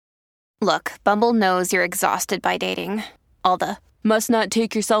Look, Bumble knows you're exhausted by dating. All the must not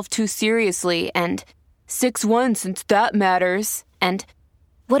take yourself too seriously and 6'1" since that matters. And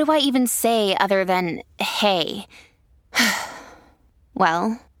what do I even say other than hey?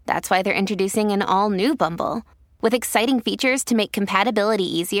 Well, that's why they're introducing an all-new Bumble with exciting features to make compatibility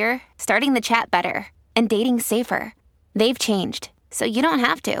easier, starting the chat better, and dating safer. They've changed, so you don't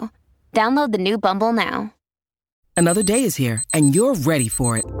have to. Download the new Bumble now. Another day is here, and you're ready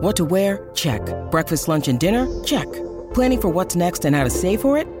for it. What to wear? Check. Breakfast, lunch, and dinner? Check. Planning for what's next and how to save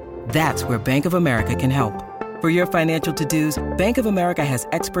for it? That's where Bank of America can help. For your financial to-dos, Bank of America has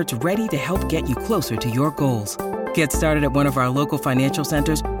experts ready to help get you closer to your goals. Get started at one of our local financial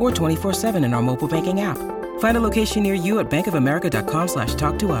centers or 24/7 in our mobile banking app. Find a location near you at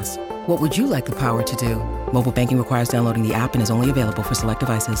bankofamerica.com/talktous. What would you like the power to do? Mobile banking requires downloading the app and is only available for select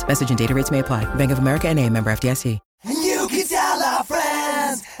devices. Message and data rates may apply. Bank of America N.A., member FDIC. And you can tell our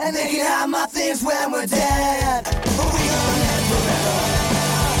friends, and they can have my things when we're dead. But we gonna live forever.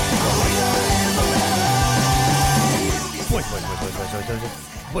 But we gonna live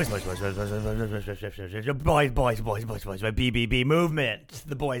Boys, BBB movement.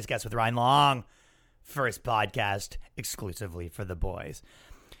 The BOYSCAST with Ryan Long. First podcast exclusively for the boys.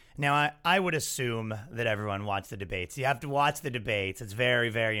 Now, I would assume that everyone watched the debates. You have to watch the debates. It's very,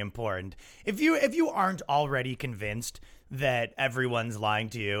 very important. If you aren't already convinced that everyone's lying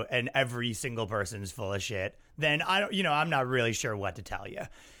to you and every single person's full of shit, then I'm not really sure what to tell you.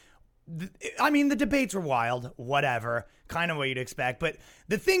 I mean, the debates were wild, whatever, kind of what you'd expect. But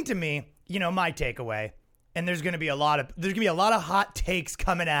the thing to me, my takeaway, and there's going to be a lot of hot takes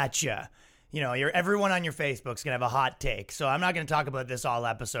coming at you. Everyone on your Facebook's going to have a hot take. So I'm not going to talk about this all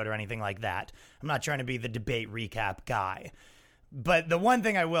episode or anything like that. I'm not trying to be the debate recap guy. But the one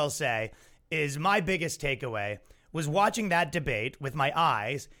thing I will say is my biggest takeaway was watching that debate with my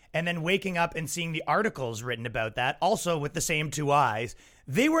eyes and then waking up and seeing the articles written about that, also with the same two eyes.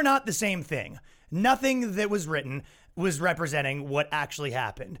 They were not the same thing. Nothing that was written was representing what actually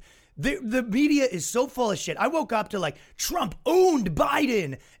happened. The media is so full of shit. I woke up to like Trump owned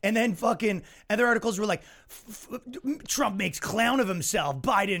Biden, and then fucking other articles were like Trump makes clown of himself,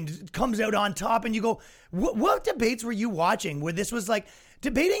 Biden comes out on top, and you go, what debates were you watching where this was like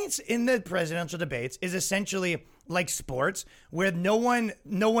debating in the presidential debates is essentially like sports where no one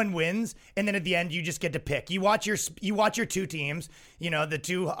wins, and then at the end you just get to pick. You watch your two teams,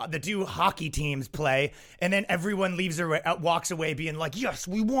 the two hockey teams play, and then everyone walks away being like, yes,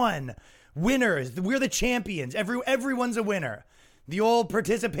 we won, winners, we're the champions, everyone's a winner. The old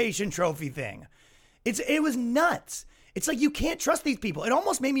participation trophy thing. It was nuts. It's like you can't trust these people. It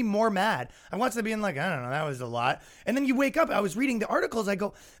almost made me more mad. I watched them being like, I don't know, that was a lot. And then you wake up, I was reading the articles, I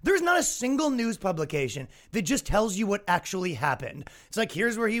go, there's not a single news publication that just tells you what actually happened. It's like,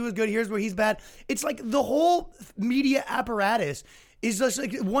 here's where he was good, here's where he's bad. It's like the whole media apparatus is just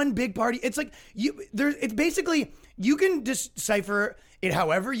like one big party. It's like, it's basically, you can decipher it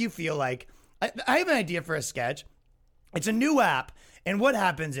however you feel like. I have an idea for a sketch. It's a new app. And what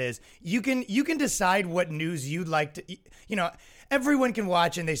happens is you can decide what news you'd like to, everyone can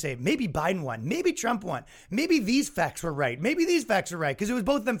watch and they say, maybe Biden won, maybe Trump won, maybe these facts were right, maybe these facts were right, because it was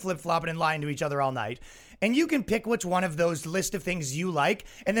both of them flip-flopping and lying to each other all night. And you can pick which one of those list of things you like,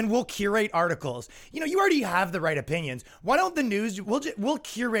 and then we'll curate articles. You already have the right opinions. Why don't the news, we'll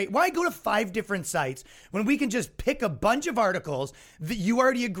curate, why go to 5 different sites when we can just pick a bunch of articles that you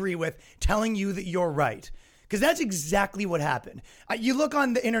already agree with telling you that you're right? Because that's exactly what happened. You look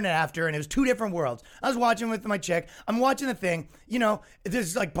on the internet after, and it was 2 different worlds. I was watching with my chick. I'm watching the thing.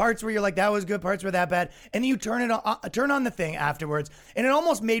 There's like parts where you're like, that was good, parts were that bad. And then you turn on the thing afterwards, and it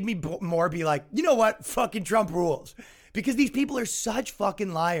almost made me more be like, you know what? Fucking Trump rules. Because these people are such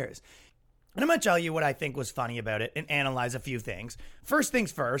fucking liars. And I'm going to tell you what I think was funny about it and analyze a few things. First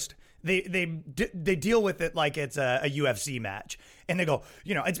things first, they deal with it like it's a UFC match. And they go,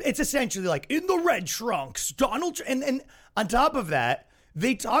 it's essentially like in the red trunks, Donald Trump. And on top of that,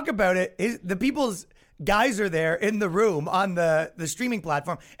 they talk about it. The people's guys are there in the room on the streaming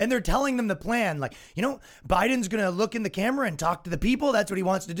platform, and they're telling them the plan. Like, Biden's going to look in the camera and talk to the people. That's what he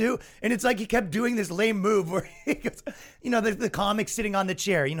wants to do. And it's like he kept doing this lame move where he goes, the comic sitting on the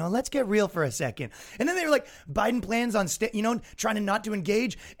chair, let's get real for a second. And then they were like, Biden plans on, trying to not to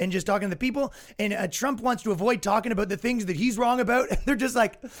engage and just talking to the people. And Trump wants to avoid talking about the things that he's wrong about. And they're just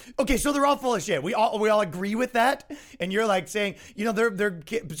like, okay, so they're all full of shit. We all agree with that. And you're like saying, their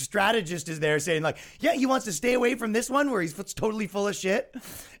strategist is there saying like, yeah, he wants to stay away from this one where he's totally full of shit.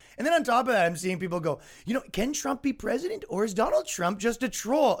 And then on top of that, I'm seeing people go, can Trump be president or is Donald Trump just a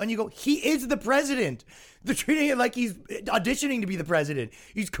troll? And you go, he is the president. They're treating it like he's auditioning to be the president.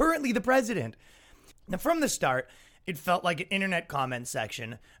 He's currently the president. Now, from the start, it felt like an internet comment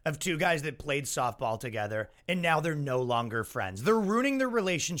section of two guys that played softball together, and now they're no longer friends. They're ruining their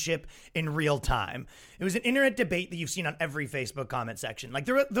relationship in real time. It was an internet debate that you've seen on every Facebook comment section. Like,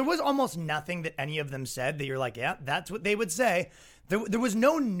 there was almost nothing that any of them said that you're like, yeah, that's what they would say. There was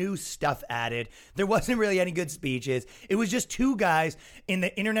no new stuff added. There wasn't really any good speeches. It was just two guys in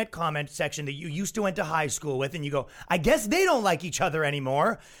the internet comment section that you used to went to high school with, and you go, I guess they don't like each other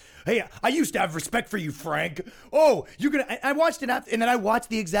anymore. Hey, I used to have respect for you, Frank. Oh, I watched it, and then I watched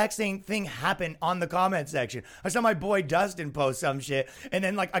the exact same thing happen on the comment section. I saw my boy Dustin post some shit, and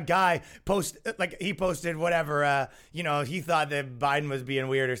then like a guy he posted whatever, he thought that Biden was being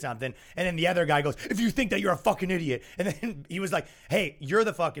weird or something, and then the other guy goes, if you think that, you're a fucking idiot. And then he was like, hey, you're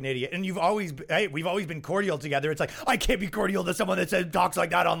the fucking idiot, and we've always been cordial together. It's like, I can't be cordial to someone that talks like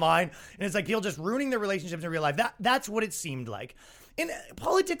that online, and it's like people just ruining their relationships in real life. That's what it seemed like. And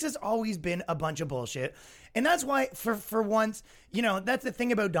politics has always been a bunch of bullshit. And that's why, for once, that's the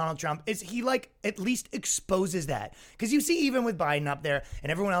thing about Donald Trump, is he, at least exposes that. Because you see, even with Biden up there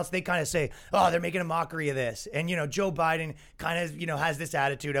and everyone else, they kind of say, oh, they're making a mockery of this. And, Joe Biden kind of, has this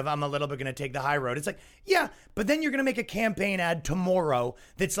attitude of, I'm a little bit going to take the high road. It's like, yeah, but then you're going to make a campaign ad tomorrow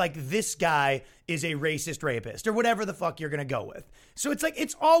that's like, this guy is a racist rapist or whatever the fuck you're going to go with. So it's like,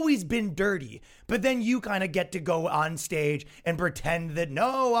 it's always been dirty. But then you kind of get to go on stage and pretend that,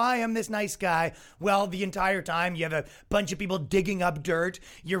 no, I am this nice guy. Well, the entire time you have a bunch of people digging up dirt.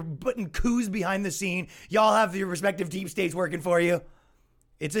 You're putting coups behind the scene. Y'all have your respective deep states working for you.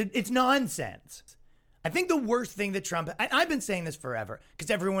 It's nonsense. I think the worst thing that Trump, I've been saying this forever, because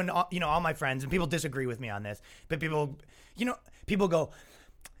everyone, all my friends, and people disagree with me on this, but people go,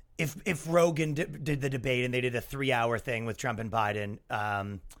 if Rogan did the debate and they did a 3-hour thing with Trump and Biden,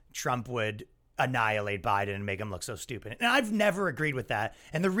 Trump would annihilate Biden and make him look so stupid. And I've never agreed with that.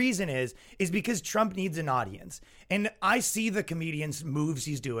 And the reason is because Trump needs an audience. And I see the comedian's moves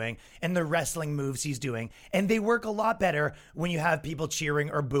he's doing and the wrestling moves he's doing, and they work a lot better when you have people cheering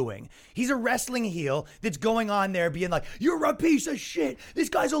or booing. He's a wrestling heel that's going on there being like, you're a piece of shit. This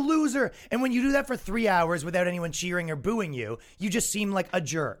guy's a loser. And when you do that for 3 hours without anyone cheering or booing you, you just seem like a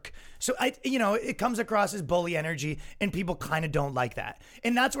jerk. So it comes across as bully energy, and people kind of don't like that.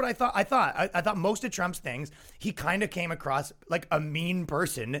 And that's what I thought. I thought most of Trump's things, he kind of came across like a mean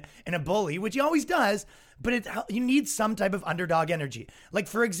person and a bully, which he always does. But you need some type of underdog energy. Like,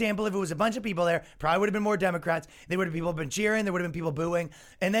 for example, if it was a bunch of people there, probably would have been more Democrats. There would have people been cheering. There would have been people booing.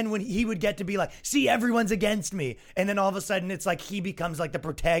 And then when he would get to be like, see, everyone's against me. And then all of a sudden it's like he becomes like the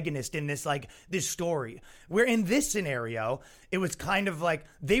protagonist in this story. Where in this scenario, it was kind of like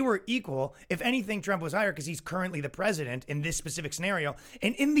they were equal. If anything, Trump was higher because he's currently the president in this specific scenario.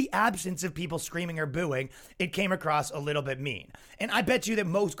 And in the absence of people screaming or booing, it came across a little bit mean. And I bet you that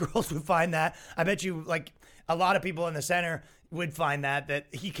most girls would find that. I bet you a lot of people in the center would find that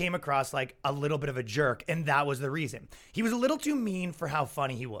he came across like a little bit of a jerk, and that was the reason. He was a little too mean for how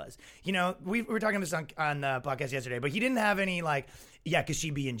funny he was. We were talking about this on the podcast yesterday, but he didn't have any because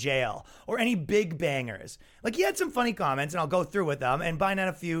she'd be in jail or any big bangers. He had some funny comments, and I'll go through with them and find out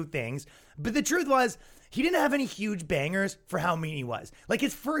a few things. But the truth was, he didn't have any huge bangers for how mean he was.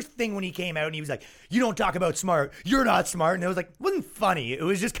 His first thing when he came out and he was like, you don't talk about smart. You're not smart. And it was it wasn't funny. It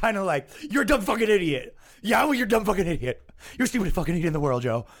was just kind of like, you're a dumb fucking idiot. Yeah, well, you're a dumb fucking idiot. You're the stupidest fucking idiot in the world,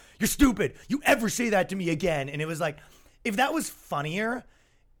 Joe. You're stupid. You ever say that to me again? And it was like, if that was funnier,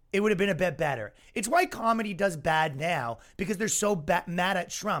 it would have been a bit better. It's why comedy does bad now, because they're so mad at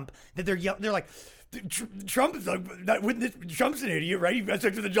Trump that they're like, Trump's an idiot, right? He got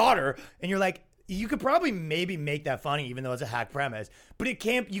sex with a daughter. And you're like, you could probably maybe make that funny, even though it's a hack premise, but you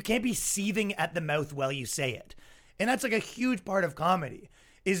can't be seething at the mouth while you say it. And that's a huge part of comedy,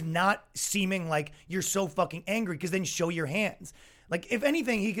 is not seeming like you're so fucking angry, because then show your hands. If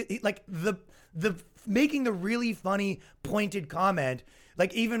anything, the making the really funny pointed comment,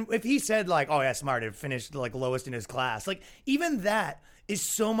 even if he said oh yeah, smart, and finished lowest in his class, even that is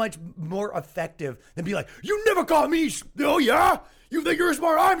so much more effective than be like, you never call me, oh yeah, you think you're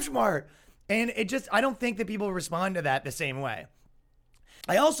smart, I'm smart. And I don't think that people respond to that the same way.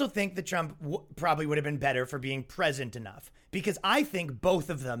 I also think that Trump probably would have been better for being present enough, because I think both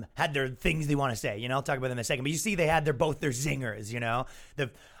of them had their things they want to say. I'll talk about them in a second, but you see they had both their zingers,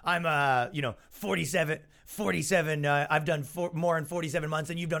 I'm 47, I've done more in 47 months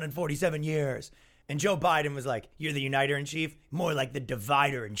than you've done in 47 years. And Joe Biden was like, "You're the uniter in chief, more like the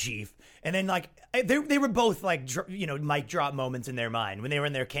divider in chief." And then like they were both like, mic drop moments in their mind. When they were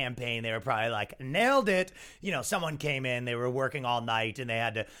in their campaign, they were probably like, "Nailed it." Someone came in, they were working all night, and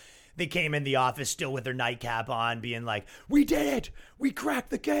they came in the office still with their nightcap on, being like, "We did it. We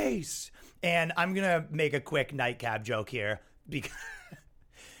cracked the case." And I'm going to make a quick nightcap joke here because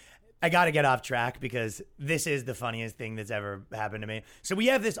I got to get off track because this is the funniest thing that's ever happened to me. So we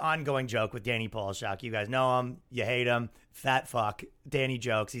have this ongoing joke with Danny Polshak. You guys know him. You hate him. Fat fuck. Danny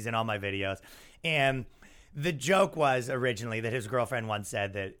jokes. He's in all my videos. And the joke was originally that his girlfriend once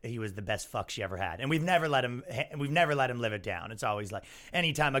said that he was the best fuck she ever had, and we've never let him live it down. It's always like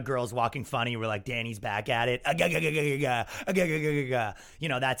anytime a girl's walking funny, we're like, Danny's back at it. That's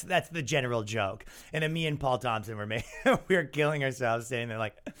the general joke. And then me and Paul Thompson we were killing ourselves saying that,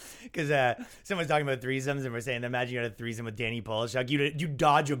 like, because someone's talking about threesomes, and we're saying, imagine you had a threesome with Danny Polshak. You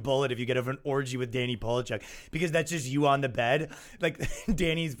dodge a bullet if you get an orgy with Danny Polshak, because that's just you on the bed, like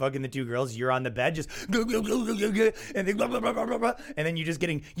Danny's fucking the two girls, you're on the bed, just and then you just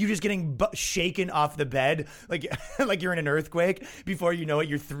getting shaken off the bed like like you're in an earthquake. Before you know it,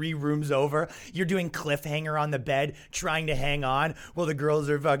 you're 3 rooms over. You're doing cliffhanger on the bed, trying to hang on while the girls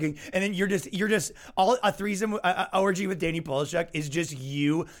are fucking, and then you're just all a threesome orgy with Danny Polshak is just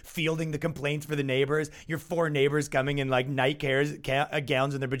you fielding the complaints for the neighbors. Your 4 neighbors coming in like night gowns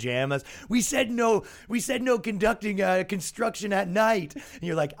in their pajamas. We said no conducting construction at night. And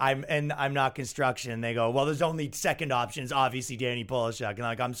you're like, I'm not construction. And they go, well, there's only second options, obviously Danny Polshak. And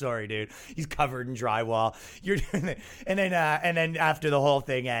like, I'm sorry, dude, he's covered in drywall. And then after the whole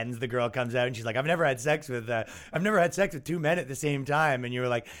thing ends, the girl comes out and she's like, I've never had sex with 2 men at the same time. And you were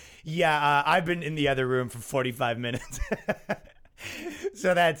like, yeah, I've been in the other room for 45 minutes.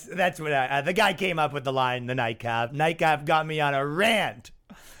 So that's what the guy came up with the line, the nightcap. Nightcap got me on a rant.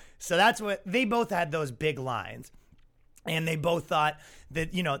 So that's what they both had, those big lines. And they both thought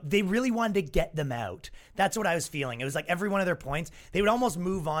that, they really wanted to get them out. That's what I was feeling. It was like every one of their points, they would almost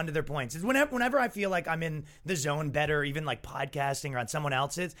move on to their points. It's whenever I feel like I'm in the zone better, even like podcasting or on someone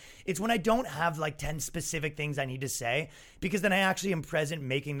else's, it's when I don't have like 10 specific things I need to say, because then I actually am present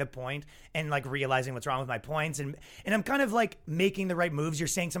making the point and like realizing what's wrong with my points. And I'm kind of like making the right moves. You're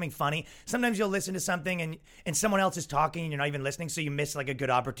saying something funny. Sometimes you'll listen to something and someone else is talking and you're not even listening. So you miss like a good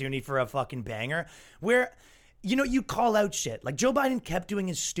opportunity for a fucking banger where, you call out shit. Like Joe Biden kept doing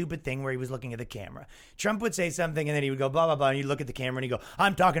his stupid thing where he was looking at the camera. Trump would say something and then he would go blah, blah, blah. And he'd look at the camera and he'd go,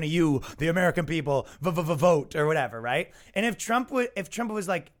 I'm talking to you, the American people, vote or whatever, right? And if Trump was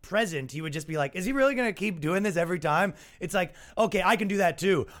like present, he would just be like, is he really going to keep doing this every time? It's like, okay, I can do that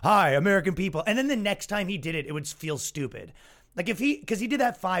too. Hi, American people. And then the next time he did it, it would feel stupid. Like because he did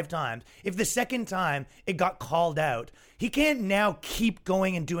that 5 times. If the second time it got called out, he can't now keep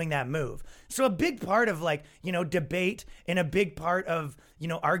going and doing that move. So a big part of like, debate and a big part of,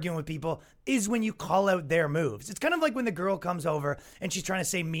 arguing with people is when you call out their moves. It's kind of like when the girl comes over and she's trying to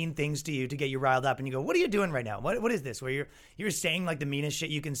say mean things to you to get you riled up and you go, what are you doing right now? What is this? Where you're saying like the meanest shit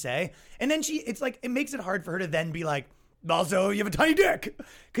you can say. And then it's like, it makes it hard for her to then be like, also you have a tiny dick.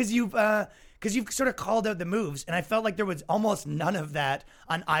 Because you've sort of called out the moves, and I felt like there was almost none of that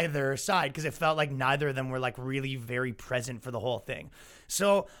on either side, because it felt like neither of them were like really very present for the whole thing.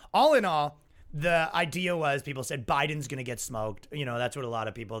 So all in all, the idea was, people said Biden's going to get smoked. That's what a lot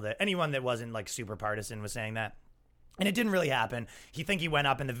of people, anyone that wasn't like super partisan was saying that. And it didn't really happen. He went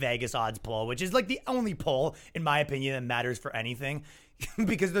up in the Vegas odds poll, which is like the only poll, in my opinion, that matters for anything,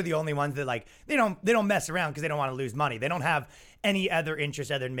 because they're the only ones that like, they don't mess around because they don't want to lose money. They don't have any other interest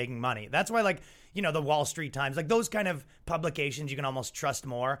other than making money. That's why like, the Wall Street Times, like those kind of publications, you can almost trust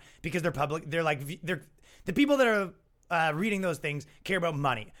more because they're public. They're the people that are reading those things care about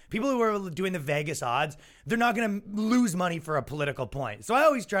money. People who are doing the Vegas odds, they're not going to lose money for a political point. So I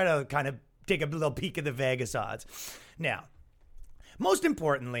always try to kind of take a little peek at the Vegas odds. Now, most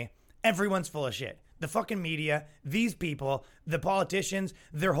importantly, everyone's full of shit. The fucking media, these people, the politicians,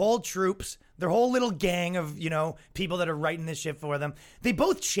 their whole troops, their whole little gang of, people that are writing this shit for them, they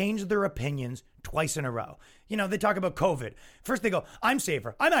both changed their opinions twice in a row. They talk about COVID. First they go, I'm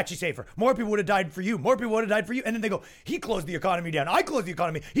safer. I'm actually safer. More people would have died for you. More people would have died for you. And then they go, he closed the economy down. I closed the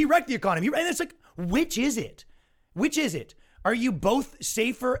economy. He wrecked the economy. And it's like, which is it? Which is it? Are you both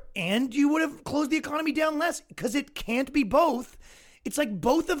safer and you would have closed the economy down less? Because it can't be both. It's like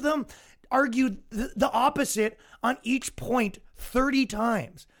both of them argued the opposite on each point 30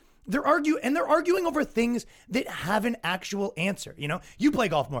 times. They're arguing over things that have an actual answer. You know, you play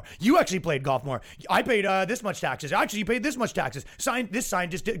golf more. You actually played golf more. I paid this much taxes. Actually, you paid this much taxes. This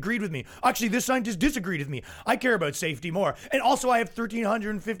scientist agreed with me. Actually, this scientist disagreed with me. I care about safety more. And also, I have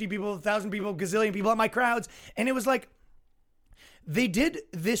 1,350 people, 1,000 people, gazillion people at my crowds. And it was like, they did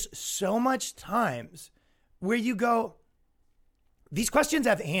this so much times where you go, these questions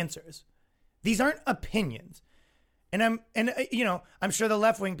have answers. These aren't opinions. And I'm sure the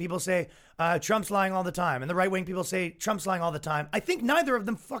left-wing people say Trump's lying all the time. And the right-wing people say Trump's lying all the time. I think neither of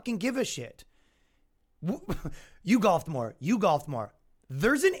them fucking give a shit. You golfed more. You golfed more.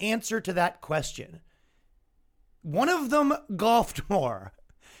 There's an answer to that question. One of them golfed more.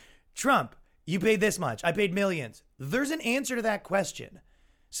 Trump, you paid this much. I paid millions. There's an answer to that question.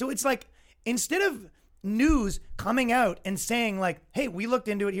 So it's like, instead of news coming out and saying like, hey, we looked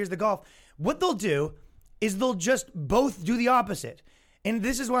into it, here's the golf. What they'll do is they'll just both do the opposite. And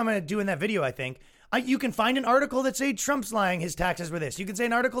this is what I'm going to do in that video, I think. You can find an article that say Trump's lying, his taxes were this. You can say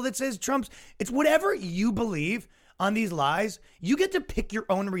an article that says it's whatever you believe on these lies. You get to pick your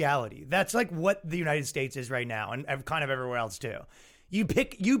own reality. That's like what the United States is right now, and kind of everywhere else too. You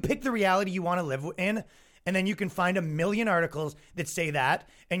pick the reality you want to live in, and then you can find a million articles that say that,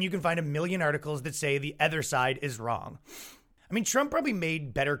 and you can find a million articles that say the other side is wrong. I mean, Trump probably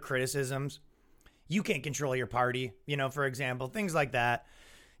made better criticisms. You can't control your party, for example, things like that.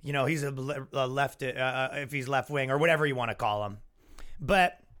 He's a left, if he's left wing or whatever you want to call him.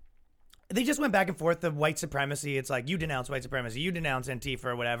 But they just went back and forth, the white supremacy. It's like, you denounce white supremacy, you denounce Antifa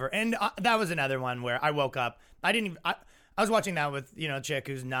or whatever. And that was another one where I woke up. I was watching that with, a chick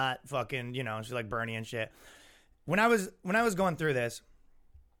who's not fucking, she's like Bernie and shit. When I was going through this,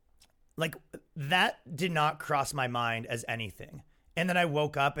 like, that did not cross my mind as anything. And then I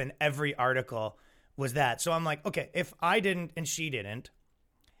woke up and every article was that. So I'm like, okay, if I didn't and she didn't,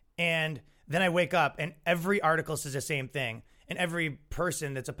 and then I wake up and every article says the same thing, and every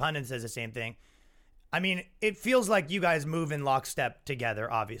person that's a pundit says the same thing. I mean, it feels like you guys move in lockstep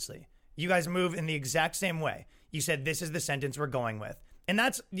together, obviously. You guys move in the exact same way. You said, this is the sentence we're going with. And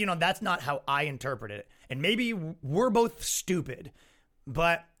that's not how I interpret it. And maybe we're both stupid,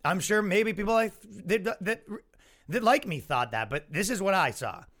 but I'm sure maybe people that like me thought that. But this is what I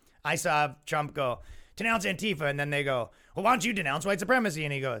saw. I saw Trump go, denounce Antifa. And then they go, well, why don't you denounce white supremacy?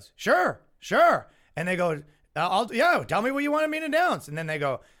 And he goes, sure. And they go, tell me what you wanted me to denounce. And then they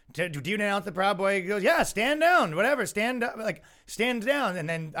go, do you denounce the Proud Boy? He goes, yeah, stand down, whatever, stand up, like stand down. And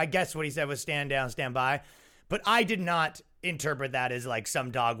then I guess what he said was stand down, stand by. But I did not interpret that as like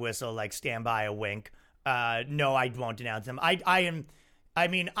some dog whistle, like stand by, a wink. No, I won't denounce him. I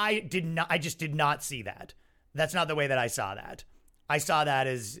just did not see that. That's not the way that I saw that. I saw that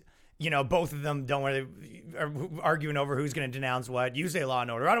as, both of them don't want to are arguing over who's going to denounce what. You say law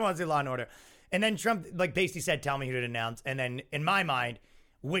and order. I don't want to say law and order. And then Trump like basically said, tell me who to denounce. And then in my mind,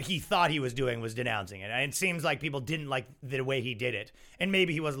 what he thought he was doing was denouncing it. And it seems like people didn't like the way he did it. And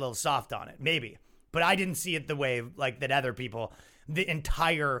maybe he was a little soft on it. Maybe. But I didn't see it the way like that other people, the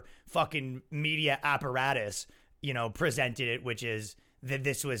entire fucking media apparatus, presented it, which is that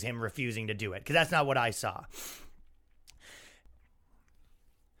this was him refusing to do it. Because that's not what I saw.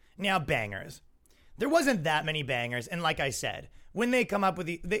 Now, bangers. There wasn't that many bangers. And like I said, when they come up with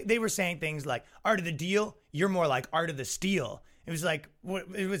they were saying things like, art of the deal, you're more like art of the steal. It was like,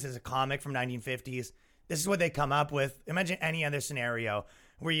 it was a comic from 1950s. This is what they come up with. Imagine any other scenario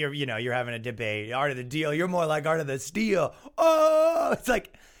where you're having a debate. Art of the deal, you're more like art of the steal. Oh, it's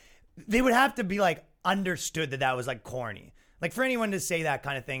like, they would have to be like understood that was like corny. Like for anyone to say that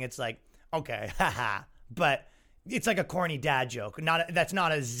kind of thing, it's like, okay, haha. But it's like a corny dad joke. That's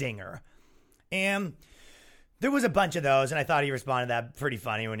not a zinger. And there was a bunch of those, and I thought he responded to that pretty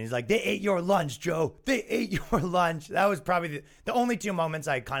funny when he's like, they ate your lunch, Joe. They ate your lunch. That was probably the only two moments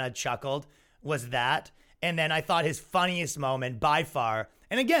I kind of chuckled was that. And then I thought his funniest moment by far,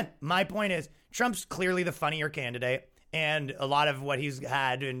 and again, my point is Trump's clearly the funnier candidate, and a lot of what he's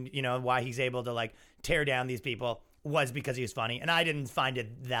had and, why he's able to like tear down these people was because he was funny, and I didn't find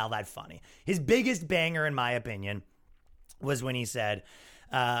it that funny. His biggest banger, in my opinion, was when he said,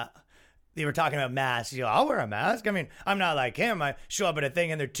 they were talking about masks. I'll wear a mask. I mean, I'm not like him. I show up at a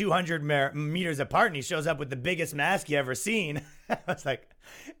thing and they're 200 meters apart, and he shows up with the biggest mask you ever seen. I was like,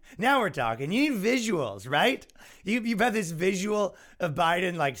 now we're talking. You need visuals, right? You've had this visual of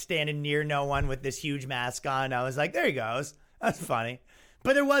Biden like standing near no one with this huge mask on. I was like, there he goes. That's funny.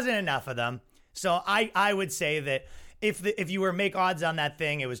 But there wasn't enough of them. So I would say that if you were make odds on that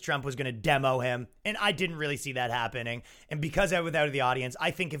thing, it was Trump was going to demo him. And I didn't really see that happening. And because I was out of the audience,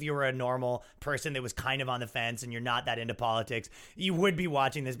 I think if you were a normal person that was kind of on the fence and you're not that into politics, you would be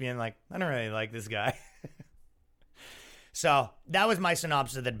watching this being like, I don't really like this guy. So that was my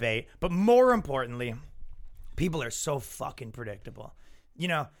synopsis of the debate. But more importantly, people are so fucking predictable. You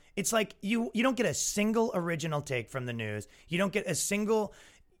know, it's like you don't get a single original take from the news. You don't get a single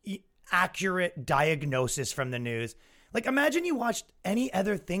accurate diagnosis from the news. Like, imagine you watched any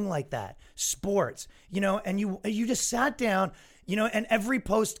other thing like that, sports, you know, and you just sat down, you know, and every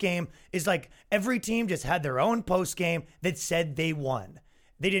post game is like every team just had their own post game that said they won.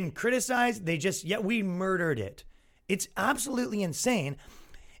 They didn't criticize. They just, we murdered it. It's absolutely insane.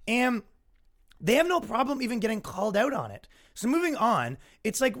 And they have no problem even getting called out on it. So moving on,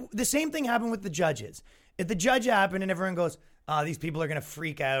 it's like the same thing happened with the judges. If the judge happened and everyone goes, oh, these people are going to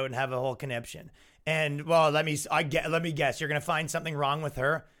freak out and have a whole conniption. And, well, let me guess, you're going to find something wrong with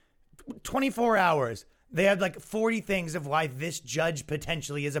her. 24 hours. They have like 40 things of why this judge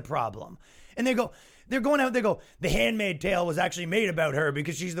potentially is a problem. And they're going out, The Handmaid's Tale was actually made about her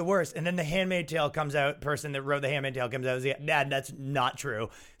because she's the worst. And then the Handmaid's Tale comes out, person that wrote the Handmaid's Tale comes out and says, Dad, that's not true.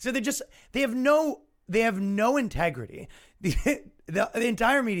 So they have no integrity. The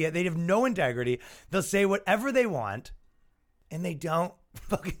entire media, they have no integrity. They'll say whatever they want and they don't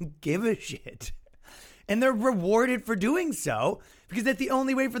fucking give a shit. And they're rewarded for doing so because that's the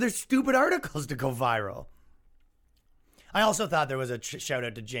only way for their stupid articles to go viral. I also thought there was a shout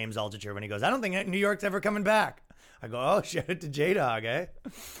out to James Altucher when he goes, I don't think New York's ever coming back. I go, oh, shout out to J-Dog, eh?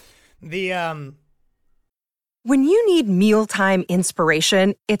 When you need mealtime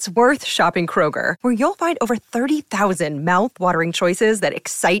inspiration, it's worth shopping Kroger, where you'll find over 30,000 mouth-watering choices that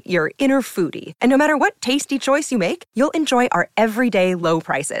excite your inner foodie. And no matter what tasty choice you make, you'll enjoy our everyday low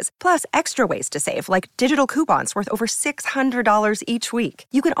prices, plus extra ways to save, like digital coupons worth over $600 each week.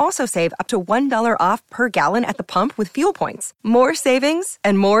 You can also save up to $1 off per gallon at the pump with fuel points. More savings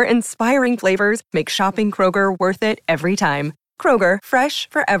and more inspiring flavors make shopping Kroger worth it every time. Kroger, fresh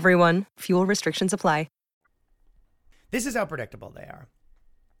for everyone. Fuel restrictions apply. This is how predictable they are.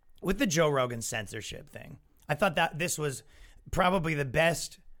 With the Joe Rogan censorship thing, I thought that this was probably the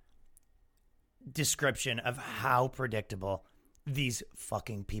best description of how predictable these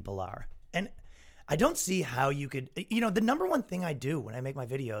fucking people are. And I don't see how you could, the number one thing I do when I make my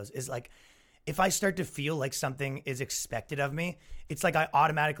videos is like, if I start to feel like something is expected of me, it's like I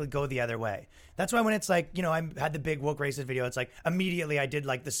automatically go the other way. That's why when it's like, I had the big woke racist video, it's like immediately I did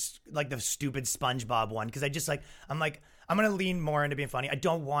like this, like the stupid SpongeBob one. Cause I just I'm going to lean more into being funny. I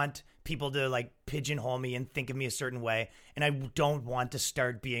don't want people to like pigeonhole me and think of me a certain way. And I don't want to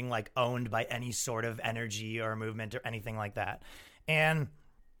start being like owned by any sort of energy or movement or anything like that. And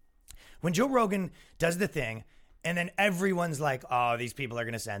when Joe Rogan does the thing, and then everyone's like, oh, these people are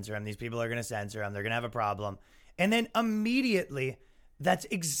going to censor him. These people are going to censor him. They're going to have a problem. And then immediately, that's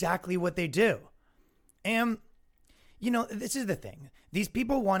exactly what they do. And, this is the thing. These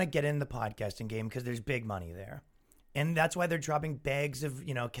people want to get in the podcasting game because there's big money there. And that's why they're dropping bags of,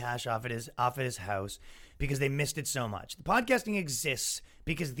 cash off at his house because they missed it so much. The podcasting exists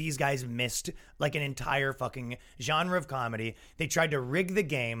because these guys missed like an entire fucking genre of comedy. They tried to rig the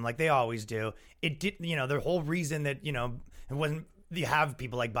game like they always do. It did, the whole reason that, it wasn't, you have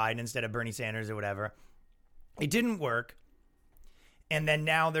people like Biden instead of Bernie Sanders or whatever. It didn't work. And then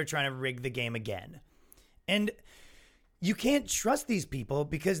now they're trying to rig the game again. And you can't trust these people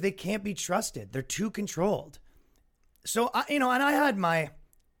because they can't be trusted. They're too controlled. So, and I had my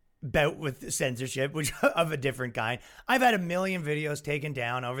bout with censorship, which of a different kind. I've had a million videos taken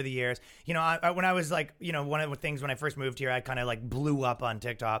down over the years. When I was like, one of the things when I first moved here, I kind of like blew up on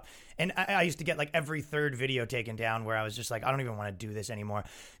TikTok. And I used to get like every third video taken down where I was just like, I don't even want to do this anymore.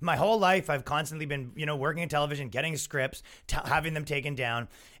 My whole life, I've constantly been, working in television, getting scripts, having them taken down.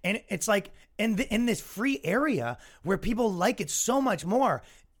 And it's like in this free area where people like it so much more.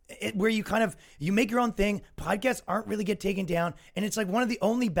 Where you make your own thing. Podcasts aren't really get taken down. And it's like one of the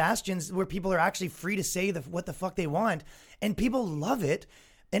only bastions where people are actually free to say what the fuck they want. And people love it.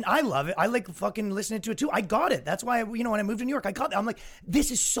 And I love it. I like fucking listening to it too. I got it. That's why, when I moved to New York, I got it. I'm like, this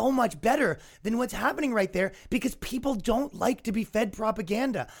is so much better than what's happening right there because people don't like to be fed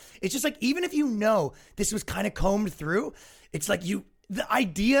propaganda. It's just like, even if this was kind of combed through, it's like the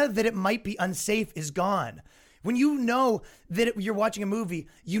idea that it might be unsafe is gone. When you know that you're watching a movie,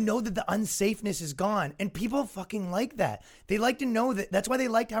 you know that the unsafeness is gone. And people fucking like that. They like to know that. That's why they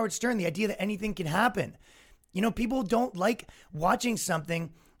liked Howard Stern, the idea that anything can happen. People don't like watching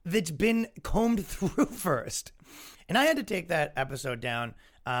something that's been combed through first. And I had to take that episode down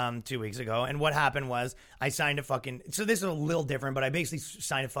 2 weeks ago. And what happened was I signed a fucking, so this is a little different, but I basically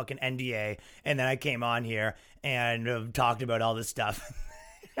signed a fucking NDA. And then I came on here and talked about all this stuff.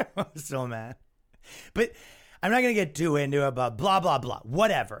 I was so mad. But I'm not going to get too into it, but blah, blah, blah,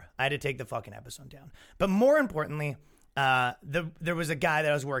 whatever. I had to take the fucking episode down. But more importantly, there was a guy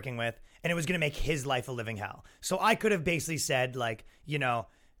that I was working with, and it was going to make his life a living hell. So I could have basically said, like, you know,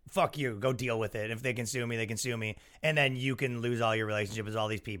 fuck you, go deal with it. If they can sue me, they can sue me. And then you can lose all your relationship with all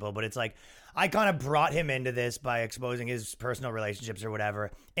these people. But it's like, I kind of brought him into this by exposing his personal relationships or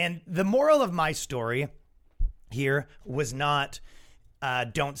whatever. And the moral of my story here was not,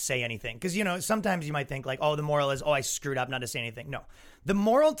 don't say anything. Because, you know, sometimes you might think like, oh, the moral is, oh, I screwed up not to say anything. No, the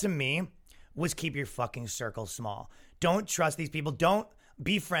moral to me was keep your fucking circle small. Don't trust these people. Don't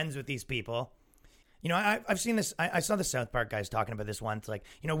be friends with these people. You know, I've seen this. I saw the South Park guys talking about this once. Like,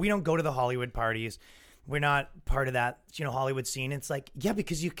 you know, we don't go to the Hollywood parties. We're not part of that, you know, Hollywood scene. It's like, yeah,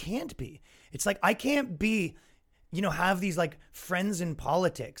 because you can't be. It's like, I can't be, you know, have these like friends in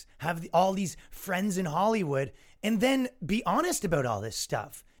politics, have all these friends in Hollywood, and then be honest about all this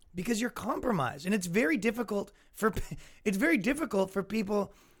stuff because you're compromised. And it's very difficult for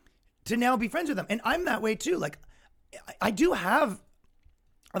people to now be friends with them. And I'm that way too. Like, I do have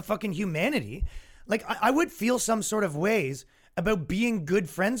a fucking humanity. Like, I would feel some sort of ways about being good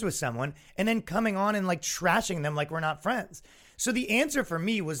friends with someone and then coming on and like trashing them like we're not friends. So the answer for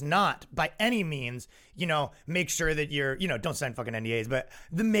me was not by any means, you know, make sure that you're, you know, don't sign fucking NDAs, but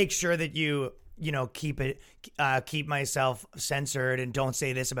make sure that you know, keep myself censored and don't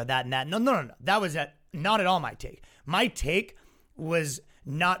say this about that and that. No. That was not at all my take. My take was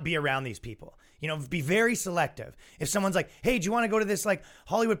not be around these people. You know, be very selective. If someone's like, hey, do you want to go to this like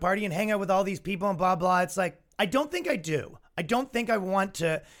Hollywood party and hang out with all these people and blah, blah. It's like, I don't think I do. I don't think I want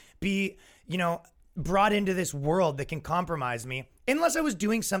to be, you know, brought into this world that can compromise me unless I was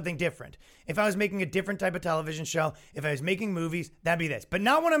doing something different. If I was making a different type of television show, if I was making movies, that'd be this. But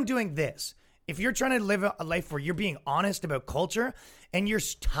not when I'm doing this. If you're trying to live a life where you're being honest about culture and you're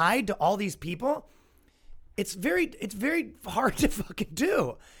tied to all these people, it's very hard to fucking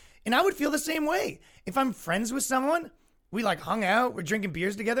do. And I would feel the same way. If I'm friends with someone, we like hung out, we're drinking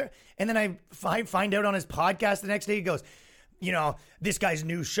beers together, and then I find out on his podcast the next day, he goes, you know, this guy's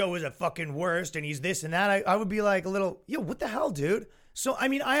new show is a fucking worst, and he's this and that. I would be like a little, yo, what the hell, dude? So, I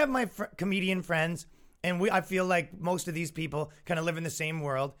mean, I have my comedian friends, and I feel like most of these people kind of live in the same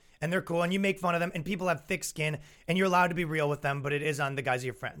world, and they're cool, and you make fun of them, and people have thick skin, and you're allowed to be real with them, but it is on the guys of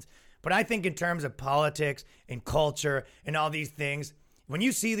your friends. But I think in terms of politics and culture and all these things, when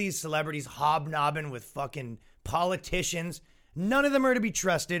you see these celebrities hobnobbing with fucking politicians, none of them are to be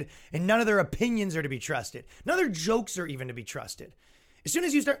trusted, and none of their opinions are to be trusted. None of their jokes are even to be trusted. As soon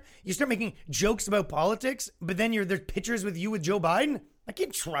as you start making jokes about politics, but then there's pictures with you with Joe Biden, I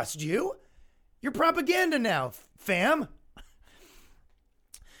can't trust you. You're propaganda now, fam.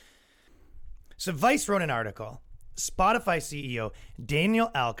 So Vice wrote an article. Spotify CEO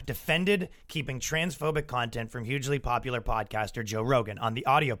Daniel Elk defended keeping transphobic content from hugely popular podcaster Joe Rogan on the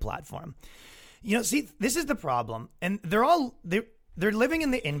audio platform. You know, see, this is the problem. And they're living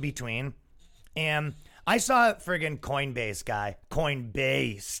in the in-between. And I saw a friggin' Coinbase guy.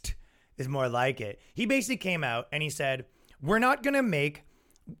 Coinbase is more like it. He basically came out and he said, we're not going to make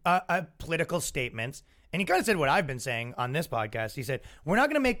political statements. And he kind of said what I've been saying on this podcast. He said, we're not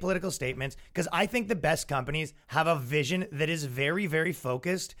going to make political statements because I think the best companies have a vision that is very, very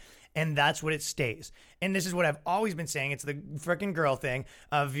focused, and that's what it stays. And this is what I've always been saying. It's the freaking girl thing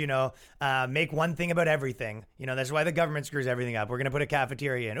of, you know, make one thing about everything. You know, that's why the government screws everything up. We're going to put a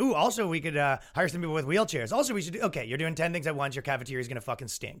cafeteria in. Ooh, also we could hire some people with wheelchairs. Also we should do, okay, you're doing 10 things at once. Your cafeteria is going to fucking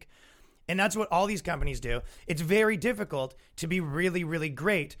stink. And that's what all these companies do. It's very difficult to be really, really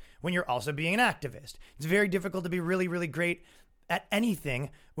great when you're also being an activist. It's very difficult to be really, really great at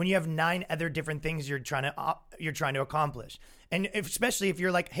anything when you have 9 other different things you're trying to accomplish. And especially if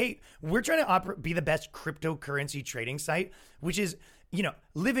you're like, hey, we're trying to be the best cryptocurrency trading site, which is, you know,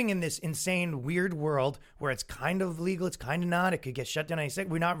 living in this insane, weird world where it's kind of legal, it's kind of not. It could get shut down any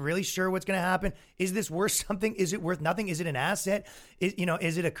second. We're not really sure what's going to happen. Is this worth something? Is it worth nothing? Is it an asset?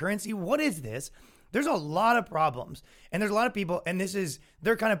 Is it a currency? What is this? There's a lot of problems, and there's a lot of people, and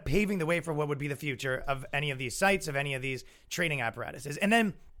they're kind of paving the way for what would be the future of any of these sites, of any of these trading apparatuses. And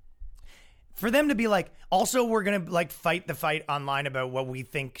then for them to be like, also, we're going to like fight the fight online about what we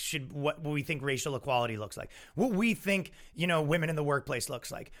think racial equality looks like, what we think, you know, women in the workplace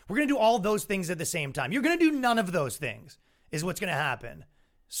looks like. We're going to do all those things at the same time. You're going to do none of those things is what's going to happen.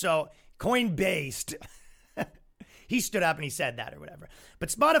 So Coinbase, he stood up and he said that or whatever. But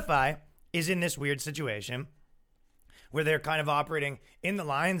Spotify is in this weird situation where they're kind of operating in the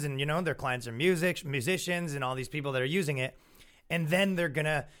lines and, their clients are musicians and all these people that are using it. And then they're going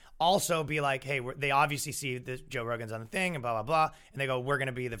to also be like, hey, they obviously see that Joe Rogan's on the thing and blah, blah, blah. And they go, we're going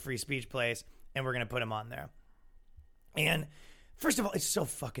to be the free speech place and we're going to put him on there. And first of all, it's so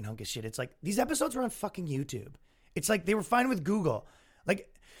fucking hunk of shit. It's like these episodes were on fucking YouTube. It's like they were fine with Google.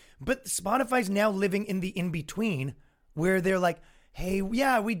 But Spotify's now living in the in-between where they're like, hey,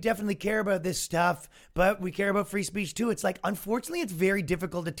 yeah, we definitely care about this stuff, but we care about free speech too. It's like, unfortunately, it's very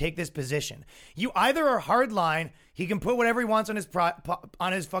difficult to take this position. You either are hardline, he can put whatever he wants on his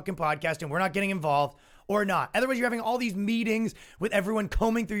fucking podcast and we're not getting involved, or not. Otherwise, you're having all these meetings with everyone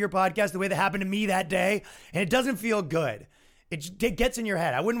combing through your podcast the way that happened to me that day, and it doesn't feel good. It gets in your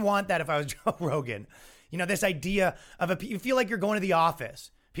head. I wouldn't want that if I was Joe Rogan. This idea of you feel like you're going to the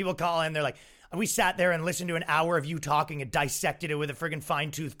office. People call in, they're like, we sat there and listened to an hour of you talking and dissected it with a friggin'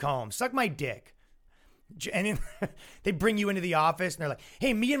 fine-tooth comb. Suck my dick. And they bring you into the office and they're like,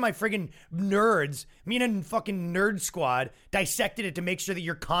 hey, me and my friggin' nerds, me and a fucking nerd squad dissected it to make sure that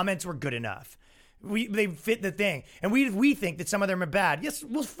your comments were good enough. They fit the thing. And we think that some of them are bad. Yes,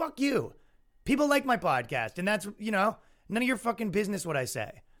 well, fuck you. People like my podcast. And that's, none of your fucking business what I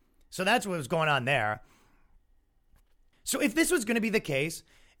say. So that's what was going on there. So if this was going to be the case,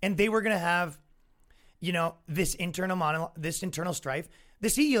 and they were going to have, this internal strife, the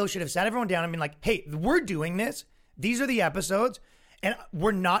CEO should have sat everyone down and been like, hey, we're doing this. These are the episodes, and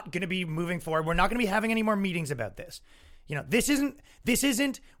we're not going to be moving forward. We're not going to be having any more meetings about this. This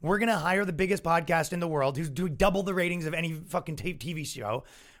isn't, we're going to hire the biggest podcast in the world who's doing double the ratings of any fucking TV show.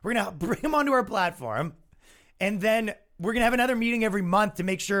 We're going to bring him onto our platform, and then we're going to have another meeting every month to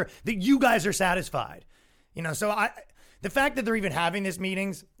make sure that you guys are satisfied. The fact that they're even having these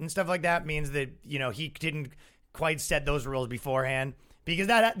meetings and stuff like that means that, he didn't quite set those rules beforehand, because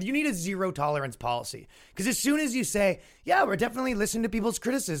you need a zero tolerance policy. Because as soon as you say, yeah, we're definitely listening to people's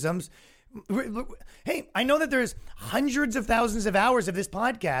criticisms. Hey, I know that there's hundreds of thousands of hours of this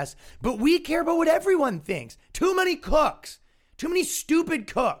podcast, but we care about what everyone thinks. Too many cooks, too many stupid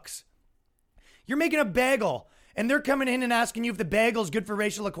cooks. You're making a bagel and they're coming in and asking you if the bagel is good for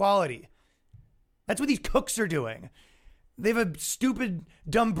racial equality. That's what these cooks are doing. They have a stupid,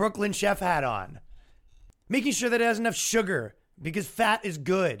 dumb Brooklyn chef hat on. Making sure that it has enough sugar because fat is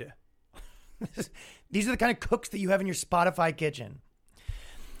good. These are the kind of cooks that you have in your Spotify kitchen.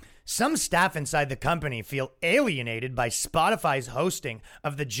 Some staff inside the company feel alienated by Spotify's hosting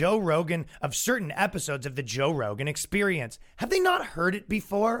of certain episodes of the Joe Rogan Experience. Have they not heard it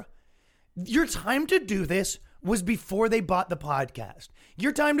before? Your time to do this was before they bought the podcast.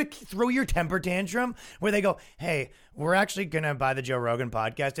 Your time to throw your temper tantrum where they go, hey, we're actually going to buy the Joe Rogan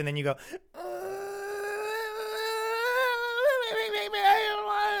podcast. And then you go,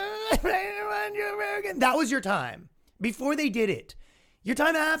 that was your time before they did it. Your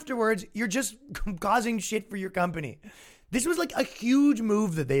time afterwards, you're just causing shit for your company. This was like a huge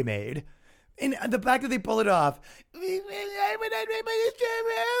move that they made. And the fact that they pull it off, it's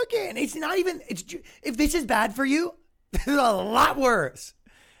not even, if this is bad for you, this is a lot worse.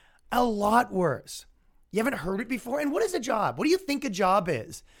 A lot worse. You haven't heard it before? And what is a job? What do you think a job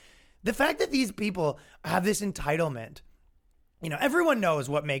is? The fact that these people have this entitlement, everyone knows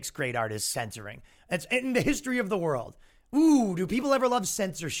what makes great art is censoring. It's in the history of the world. Ooh, do people ever love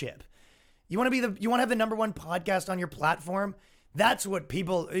censorship? You want to have the number one podcast on your platform? That's what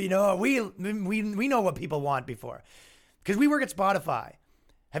people, we know what people want before, because we work at Spotify.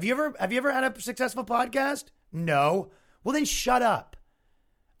 Have you ever had a successful podcast? No. Well, then shut up.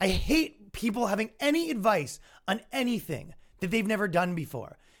 I hate people having any advice on anything that they've never done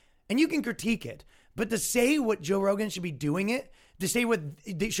before. And you can critique it, but to say what Joe Rogan should be doing to say what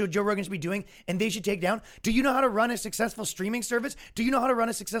Joe Rogan should be doing and they should take down. Do you know how to run a successful streaming service? Do you know how to run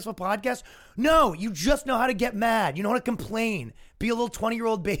a successful podcast? No, you just know how to get mad. You know how to complain. Be a little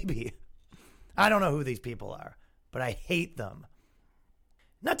 20-year-old baby. I don't know who these people are, but I hate them.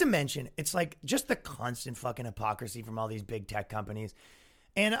 Not to mention, it's like just the constant fucking hypocrisy from all these big tech companies.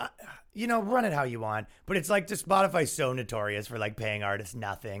 And, run it how you want. But it's like just Spotify's so notorious for like paying artists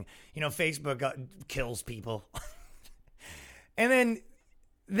nothing. Facebook kills people. And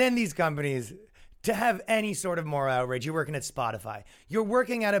then these companies, to have any sort of moral outrage, you're working at Spotify. You're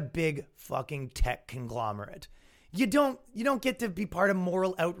working at a big fucking tech conglomerate. You don't get to be part of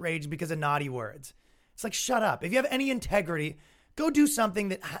moral outrage because of naughty words. It's like, shut up. If you have any integrity, go do something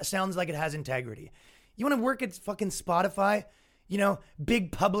that sounds like it has integrity. You want to work at fucking Spotify?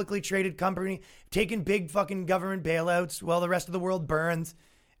 Big publicly traded company, taking big fucking government bailouts while the rest of the world burns.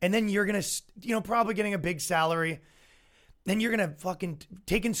 And then you're going to, probably getting a big salary. Then you're going to fucking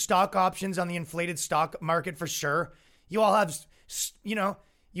taking stock options on the inflated stock market for sure. You all have,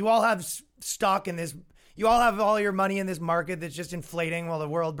 you all have stock in this. You all have all your money in this market that's just inflating while the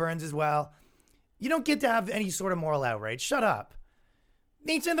world burns as well. You don't get to have any sort of moral outrage. Shut up.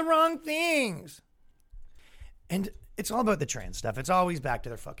 They said the wrong things. And it's all about the trans stuff. It's always back to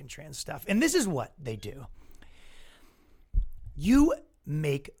their fucking trans stuff. And this is what they do. You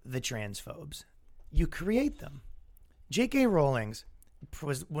make the transphobes. You create them. J.K. Rowling's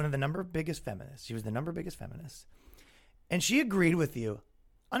was one of the biggest feminists. She was the biggest feminist. And she agreed with you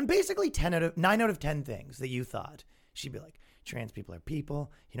on basically 9 out of 10 things that you thought. She'd be like, trans people are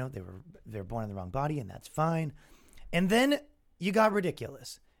people, they're born in the wrong body, and that's fine. And then you got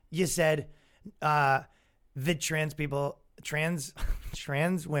ridiculous. You said that trans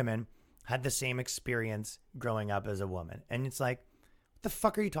women had the same experience growing up as a woman. And it's like, what the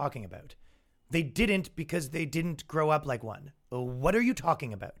fuck are you talking about? They didn't, because they didn't grow up like one. What are you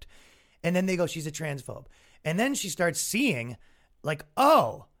talking about? And then they go, she's a transphobe. And then she starts seeing like,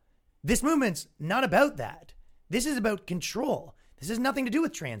 oh, this movement's not about that. This is about control. This has nothing to do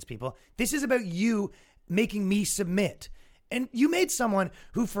with trans people. This is about you making me submit. And you made someone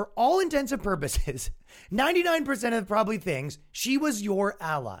who, for all intents and purposes, 99% of probably things, she was your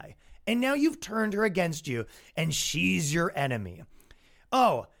ally. And now you've turned her against you, and she's your enemy.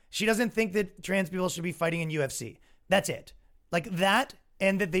 Oh, she doesn't think that trans people should be fighting in UFC. That's it. Like that,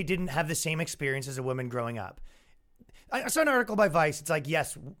 and that they didn't have the same experience as a woman growing up. I saw an article by Vice. It's like,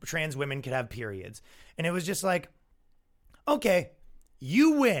 yes, trans women could have periods. And it was just like, okay,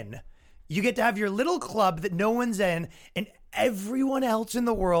 you win. You get to have your little club that no one's in, and everyone else in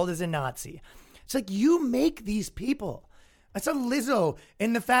the world is a Nazi. It's like, you make these people. I saw Lizzo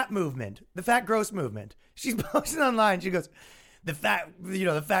in the fat movement, the fat gross movement. She's posting online. She goes, the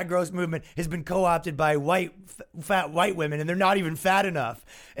fat gross movement has been co-opted by fat white women, and they're not even fat enough.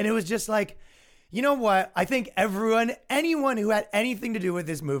 And it was just like, you know what? I think anyone who had anything to do with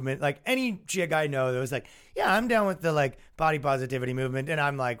this movement, like any chick I know that was like, yeah, I'm down with the like body positivity movement. And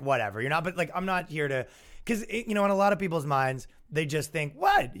I'm like, whatever, you're not, but like, I'm not here to, because, in a lot of people's minds, they just think,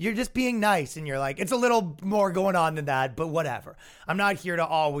 what? You're just being nice. And you're like, it's a little more going on than that, but whatever. I'm not here to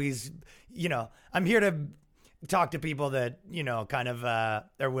always, I'm here to talk to people that, kind of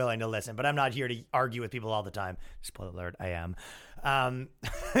are willing to listen, but I'm not here to argue with people all the time. Spoiler alert, I am.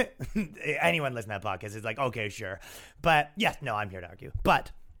 Anyone listening to that podcast is like, okay, sure. But yes, no, I'm here to argue.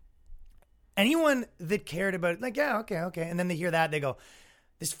 But anyone that cared about it, like, yeah, okay. And then they hear that, they go,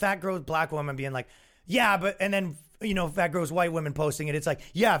 this fat gross black woman being like, yeah, but, and then, fat gross white women posting it. It's like,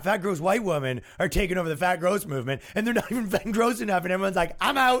 yeah, fat gross white women are taking over the fat gross movement, and they're not even fat gross enough. And everyone's like,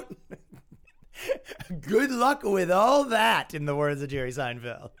 I'm out. Good luck with all that, in the words of Jerry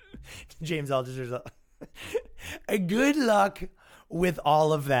Seinfeld. James Altucher's good luck with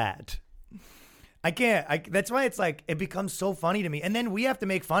all of that. I can't. That's why it's like, it becomes so funny to me. And then we have to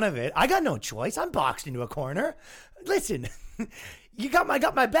make fun of it. I got no choice. I'm boxed into a corner. Listen, I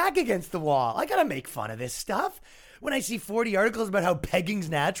got my back against the wall. I got to make fun of this stuff. When I see 40 articles about how pegging's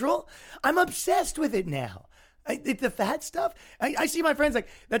natural, I'm obsessed with it now. The fat stuff. I see my friends like,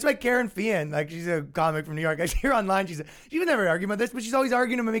 that's why Karen Fian, like, she's a comic from New York. I see her online. She would never argue about this, but she's always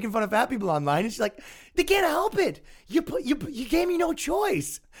arguing about making fun of fat people online. And she's like, they can't help it. You gave me no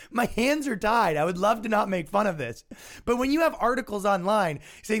choice. My hands are tied. I would love to not make fun of this, but when you have articles online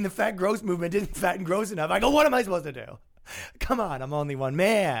saying the fat gross movement isn't fat and gross enough, I go, what am I supposed to do? Come on, I'm only one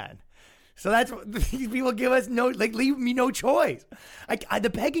man. So that's what these people give us, leave me no choice. The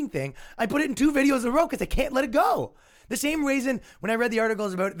pegging thing, I put it in 2 videos in a row because I can't let it go. The same reason when I read the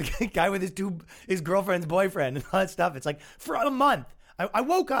articles about the guy with his girlfriend's boyfriend and all that stuff, it's like, for a month, I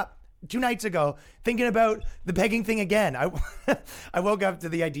woke up 2 nights ago thinking about the pegging thing again. I woke up to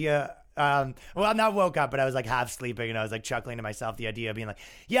the idea, not woke up, but I was like half sleeping, and I was like chuckling to myself, the idea of being like,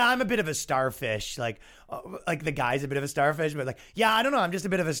 yeah, I'm a bit of a starfish. Like the guy's a bit of a starfish, but like, yeah, I don't know. I'm just a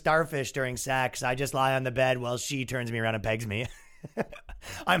bit of a starfish during sex. I just lie on the bed while she turns me around and pegs me.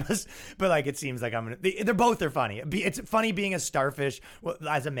 But like, it seems like they're both are funny. It's funny being a starfish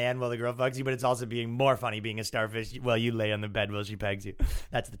as a man while the girl fucks you, but it's also being more funny being a starfish while you lay on the bed while she pegs you.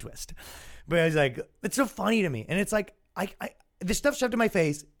 That's the twist. But it's like, it's so funny to me. And it's like, this stuff's shoved in my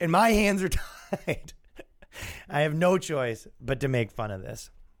face and my hands are tied. I have no choice but to make fun of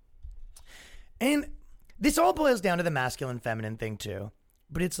this. And this all boils down to the masculine feminine thing too.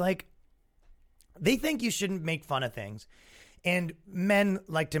 But it's like, they think you shouldn't make fun of things. And men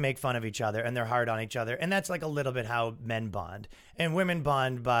like to make fun of each other, and they're hard on each other. And that's like a little bit how men bond. And women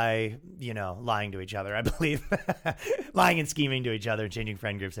bond by, lying to each other, I believe. Lying and scheming to each other, changing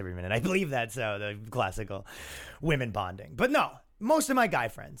friend groups every minute. I believe that's the classical women bonding. But no, most of my guy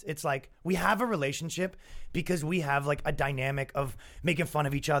friends, it's like we have a relationship because we have like a dynamic of making fun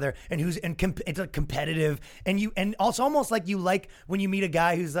of each other and it's like competitive, and also almost like you like when you meet a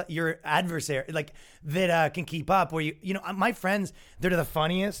guy who's your adversary, like that can keep up. Where my friends that are the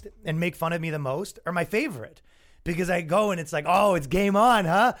funniest and make fun of me the most are my favorite. Because I go and it's like, oh, it's game on,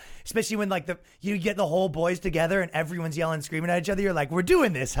 huh? Especially when like you get the whole boys together and everyone's yelling, screaming at each other. You're like, we're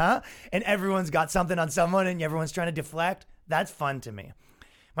doing this, huh? And everyone's got something on someone and everyone's trying to deflect. That's fun to me.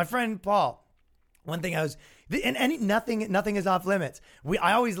 My friend Paul, one thing nothing is off limits.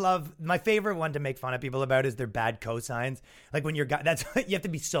 I always love, my favorite one to make fun of people about is their bad cosigns. Like when you have to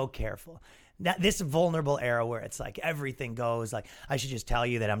be so careful. This vulnerable era where it's like everything goes, like I should just tell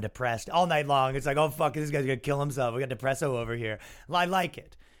you that I'm depressed all night long. It's like, oh fuck, this guy's gonna kill himself. We got depresso over here. I like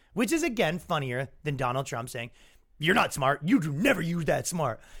it, which is again funnier than Donald Trump saying, "You're not smart. You do never use that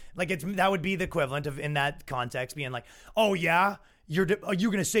smart." Like that would be the equivalent of in that context being like, "Oh yeah, you're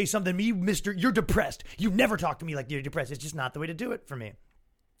gonna say something to me, Mister? You're depressed. You never talk to me like you're depressed." It's just not the way to do it for me.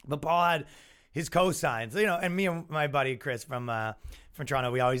 But Paul had his cosigns, and me and my buddy Chris from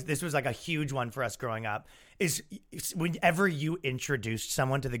Toronto, this was like a huge one for us growing up, is whenever you introduced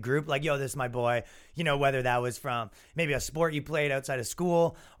someone to the group, like, yo, this is my boy, whether that was from maybe a sport you played outside of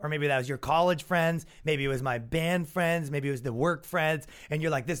school, or maybe that was your college friends, maybe it was my band friends, maybe it was the work friends, and you're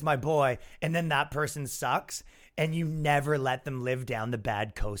like, this is my boy, and then that person sucks, and you never let them live down the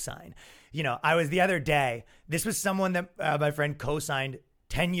bad cosign. I was the other day, this was someone that my friend cosigned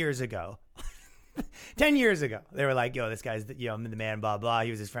 10 years ago. 10 years ago, they were like, yo, this guy's the man, blah, blah. He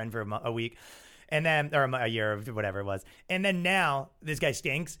was his friend for a week and then, or a year or whatever it was. And then now this guy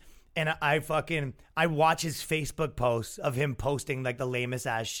stinks. And I watch his Facebook posts of him posting like the lamest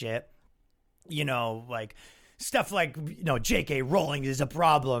ass shit, like stuff like, JK Rowling is a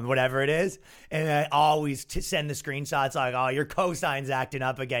problem, whatever it is. And I always send the screenshots like, oh, your cosign's acting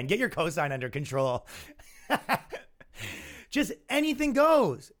up again. Get your cosign under control. Just anything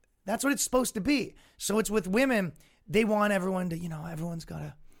goes. That's what it's supposed to be. So it's with women. They want everyone to, everyone's got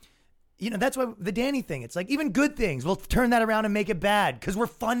to, that's why the Danny thing. It's like even good things, we'll turn that around and make it bad because we're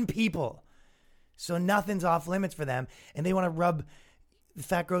fun people. So nothing's off limits for them. And they want to rub the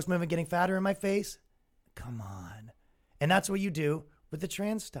fat, gross movement getting fatter in my face. Come on. And that's what you do with the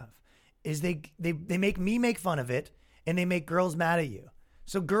trans stuff is they make me make fun of it and they make girls mad at you.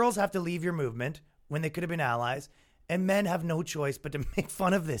 So girls have to leave your movement when they could have been allies. And men have no choice but to make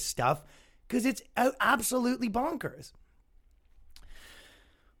fun of this stuff because it's absolutely bonkers.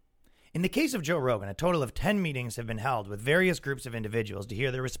 In the case of Joe Rogan, a total of 10 meetings have been held with various groups of individuals to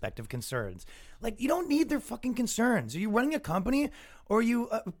hear their respective concerns. Like, you don't need their fucking concerns. Are you running a company or are you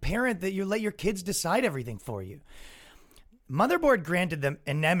a parent that you let your kids decide everything for you? Motherboard granted them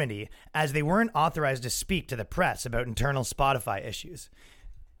anonymity as they weren't authorized to speak to the press about internal Spotify issues.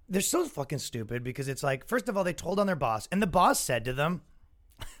 They're so fucking stupid because it's like, first of all, they told on their boss and the boss said to them,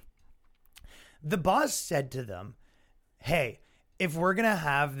 hey, if we're going to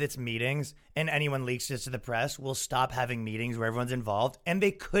have this meetings and anyone leaks this to the press, we'll stop having meetings where everyone's involved. And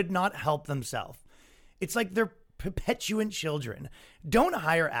they could not help themselves. It's like they're perpetuant children. Don't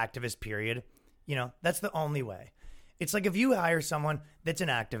hire activists, period. That's the only way. It's like if you hire someone that's an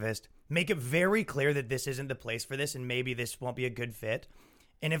activist, make it very clear that this isn't the place for this and maybe this won't be a good fit.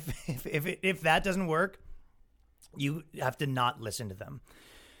 And if that doesn't work, you have to not listen to them.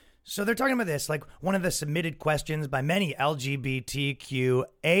 So they're talking about this, like one of the submitted questions by many LGBTQAI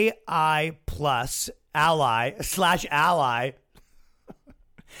plus ally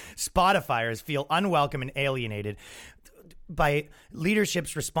Spotifyers feel unwelcome and alienated by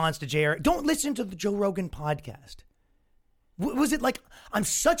leadership's response to JR. Don't listen to the Joe Rogan podcast. Was it like, I'm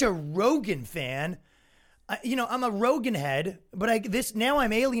such a Rogan fan? I'm a Rogan head, but now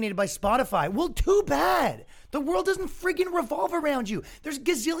I'm alienated by Spotify. Well, too bad. The world doesn't friggin' revolve around you. There's a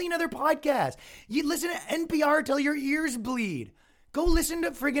gazillion other podcasts. You listen to NPR till your ears bleed. Go listen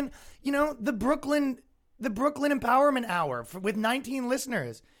to friggin', the Brooklyn Empowerment Hour with 19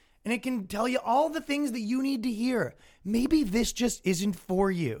 listeners. And it can tell you all the things that you need to hear. Maybe this just isn't for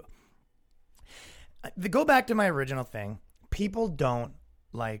you. To go back to my original thing, people don't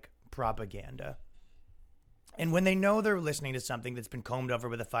like propaganda. And when they know they're listening to something that's been combed over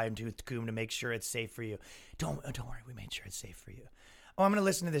with a fine-tooth comb to make sure it's safe for you, don't worry, we made sure it's safe for you. Oh, I'm going to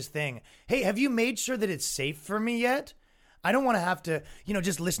listen to this thing. Hey, have you made sure that it's safe for me yet? I don't want to have to,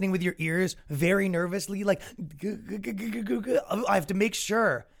 just listening with your ears very nervously, like, I have to make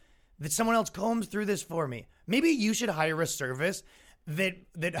sure that someone else combs through this for me. Maybe you should hire a service that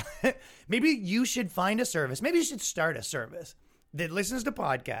maybe you should find a service. Maybe you should start a service that listens to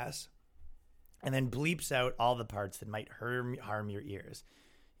podcasts and then bleeps out all the parts that might harm your ears,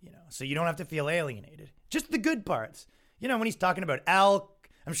 so you don't have to feel alienated. Just the good parts. When he's talking about elk,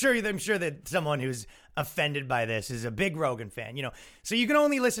 I'm sure that someone who's offended by this is a big Rogan fan, so you can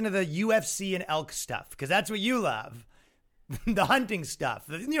only listen to the UFC and elk stuff because that's what you love. The hunting stuff,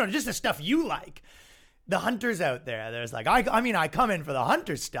 just the stuff you like. The hunters out there's like, I come in for the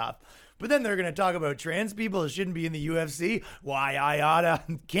hunter stuff, but then they're going to talk about trans people who shouldn't be in the UFC. Why I oughta.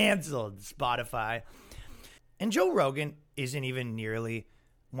 Canceled Spotify. And Joe Rogan isn't even nearly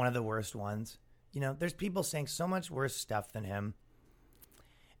one of the worst ones. There's people saying so much worse stuff than him.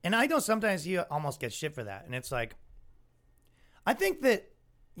 And I know sometimes he almost gets shit for that. And it's like, I think that,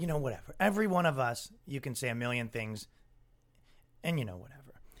 whatever. Every one of us, you can say a million things. And whatever.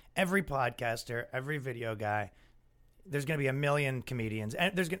 Every podcaster, every video guy, there's going to be a million comedians,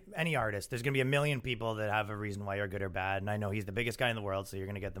 and any artist, there's going to be a million people that have a reason why you're good or bad. And I know he's the biggest guy in the world, so you're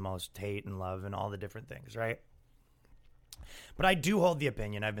going to get the most hate and love and all the different things, right? But I do hold the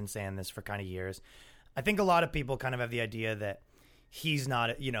opinion, I've been saying this for kind of years. I think a lot of people kind of have the idea that he's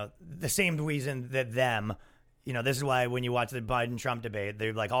not, the same reason that them, this is why when you watch the Biden-Trump debate,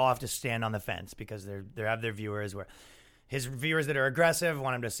 they're like all have to stand on the fence because they have their viewers where his viewers that are aggressive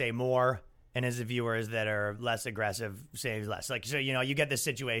want him to say more, and his viewers that are less aggressive say less. Like, so, you get this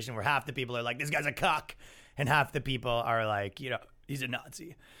situation where half the people are like, this guy's a cuck, and half the people are like, he's a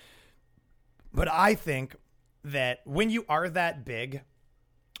Nazi. But I think that when you are that big,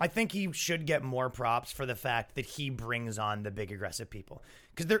 I think he should get more props for the fact that he brings on the big aggressive people.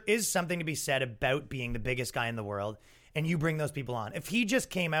 Because there is something to be said about being the biggest guy in the world, and you bring those people on. If he just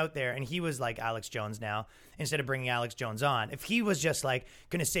came out there and he was like Alex Jones now, instead of bringing Alex Jones on, if he was just like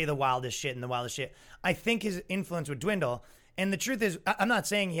going to say the wildest shit and the wildest shit, I think his influence would dwindle. And the truth is, I'm not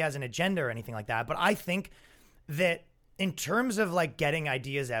saying he has an agenda or anything like that, but I think that in terms of like getting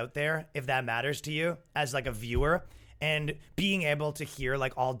ideas out there, if that matters to you as like a viewer, and being able to hear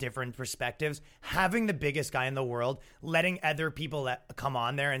like all different perspectives, having the biggest guy in the world, letting other people that come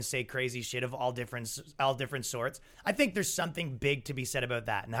on there and say crazy shit of all different sorts. I think there's something big to be said about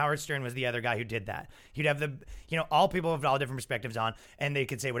that. And Howard Stern was the other guy who did that. He'd have all people with all different perspectives on, and they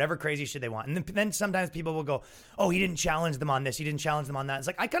could say whatever crazy shit they want. And then sometimes people will go, oh, he didn't challenge them on this. He didn't challenge them on that. It's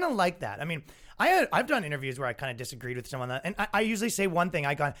like, I kind of like that. I mean, I've done interviews where I kind of disagreed with someone, and I usually say one thing.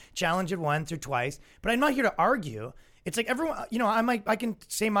 I got challenge it once or twice, but I'm not here to argue. It's like everyone, I can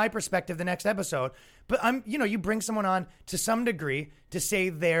say my perspective the next episode, but you bring someone on to some degree to say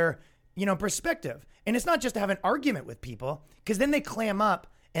their, perspective. And it's not just to have an argument with people, because then they clam up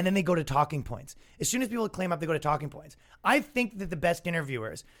and then they go to talking points. As soon as people clam up, they go to talking points. I think that the best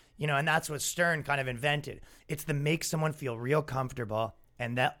interviewers, and that's what Stern kind of invented. It's to make someone feel real comfortable,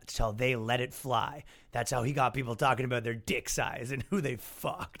 and that's how they let it fly. That's how he got people talking about their dick size and who they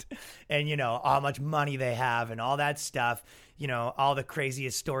fucked and, how much money they have and all that stuff, all the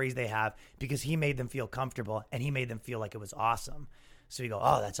craziest stories they have, because he made them feel comfortable and he made them feel like it was awesome. So you go,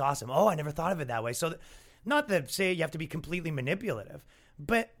 oh, that's awesome. Oh, I never thought of it that way. So not to say you have to be completely manipulative,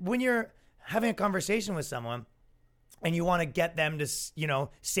 but when you're having a conversation with someone and you want to get them to,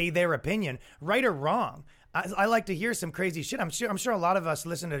 say their opinion, right or wrong, I like to hear some crazy shit. I'm sure a lot of us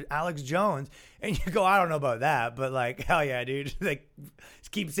listen to Alex Jones and you go, I don't know about that, but like, hell yeah, dude. Like,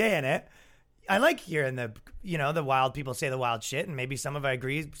 just keep saying it. I like hearing the wild people say the wild shit, and maybe some of I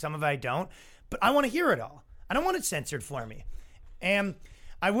agree, some of I don't, but I want to hear it all. I don't want it censored for me. And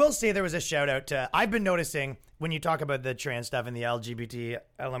I will say there was a shout out to, I've been noticing when you talk about the trans stuff in the LGBT,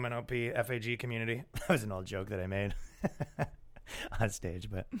 LMNOP, FAG community. That was an old joke that I made on stage,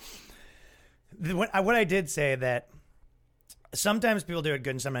 but what I did say that sometimes people do it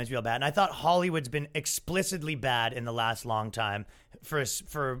good and sometimes people bad. And I thought Hollywood's been explicitly bad in the last long time for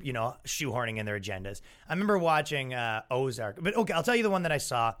shoehorning in their agendas. I remember watching Ozark, but okay, I'll tell you the one that I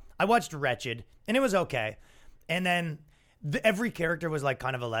saw. I watched Wretched, and it was okay. And then every character was like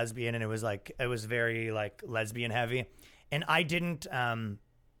kind of a lesbian, and it was very like lesbian heavy. And I didn't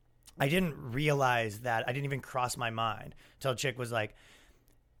realize that. I didn't even cross my mind until a chick was like,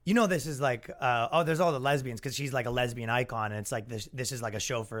 this is like, there's all the lesbians, because she's like a lesbian icon, and it's like this is like a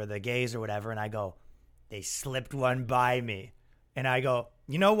show for the gays or whatever. And I go, they slipped one by me. And I go,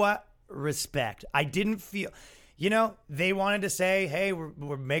 you know what? Respect. I didn't feel, they wanted to say, hey,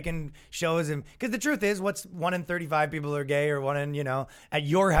 we're making shows. And because the truth is, what's 1 in 35 people are gay, or 1 in, at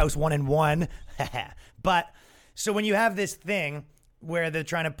your house, 1 in 1. But so when you have this thing where they're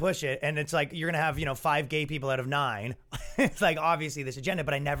trying to push it, and it's like, you're going to have, 5 gay people out of 9. It's like, obviously this agenda,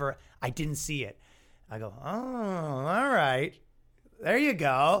 but I didn't see it. I go, oh, all right. There you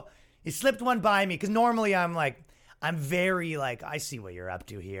go. You slipped one by me. Because normally I'm like, I'm very like, I see what you're up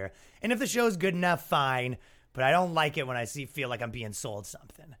to here. And if the show's good enough, fine. But I don't like it when I feel like I'm being sold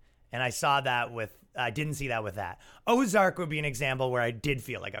something. And I didn't see that with that. Ozark would be an example where I did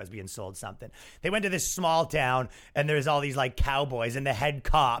feel like I was being sold something. They went to this small town and there's all these like cowboys and the head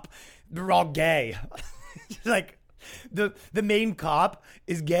cop, they're all gay. Like the main cop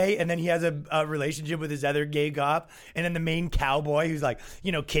is gay and then he has a relationship with his other gay cop. And then the main cowboy who's like,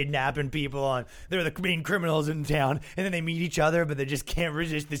 kidnapping people and they're the main criminals in town. And then they meet each other, but they just can't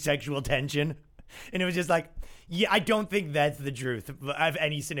resist the sexual tension. And it was just like, yeah, I don't think that's the truth of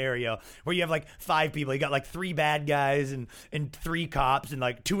any scenario where you have like 5 people. You got like 3 bad guys and 3 cops and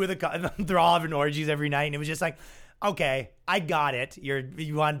like 2 of the cops. They're all having orgies every night. And it was just like, okay, I got it.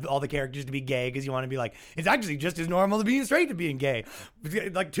 You want all the characters to be gay because you want to be like, it's actually just as normal to being straight to being gay.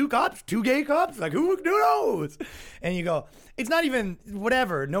 Like 2 cops, 2 gay cops, like who knows? And you go, it's not even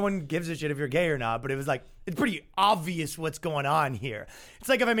whatever. No one gives a shit if you're gay or not. But it was like, it's pretty obvious what's going on here. It's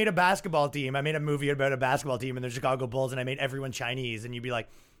like if I made a basketball team, I made a movie about a basketball team and the Chicago Bulls and I made everyone Chinese and you'd be like,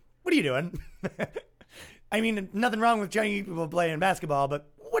 what are you doing? I mean, nothing wrong with Chinese people playing basketball,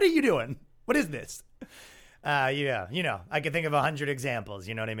 but what are you doing? What is this? Yeah, I could think of 100 examples,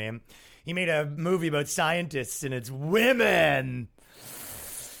 you know what I mean? He made a movie about scientists and it's women.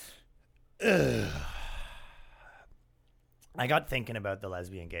 Ugh. I got thinking about the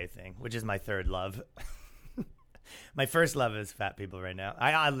lesbian gay thing, which is my third love. My first love is fat people right now.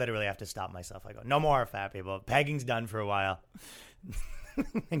 I literally have to stop myself. I go, no more fat people. Pegging's done for a while.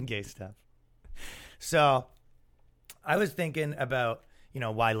 And gay stuff. So I was thinking about,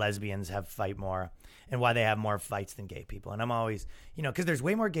 why lesbians fight more and why they have more fights than gay people. And I'm always, because there's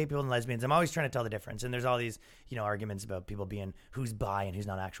way more gay people than lesbians. I'm always trying to tell the difference. And there's all these, arguments about people being who's bi and who's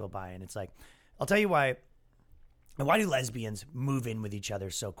not actual bi. And it's like, I'll tell you why. And why do lesbians move in with each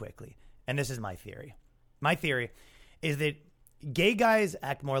other so quickly? And this is my theory. My theory is that gay guys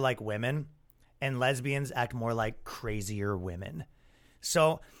act more like women and lesbians act more like crazier women.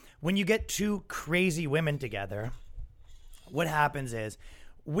 So when you get 2 crazy women together, what happens is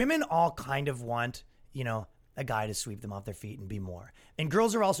women all kind of want, a guy to sweep them off their feet and be more. And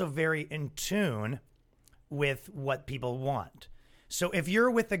girls are also very in tune with what people want. So if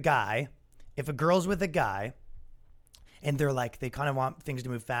you're with a guy, if a girl's with a guy, and they're like, they kind of want things to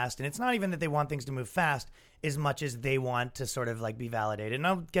move fast. And it's not even that they want things to move fast as much as they want to sort of like be validated. And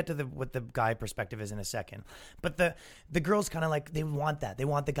I'll get to what the guy perspective is in a second. But the girls kind of like, they want that. They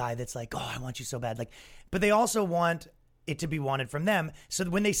want the guy that's like, oh, I want you so bad. Like, but they also want it to be wanted from them. So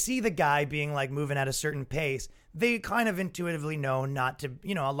when they see the guy being like moving at a certain pace, they kind of intuitively know not to,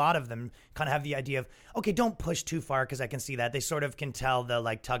 a lot of them kind of have the idea of, okay, don't push too far because I can see that. They sort of can tell the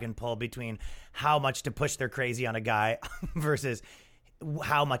like tug and pull between how much to push their crazy on a guy versus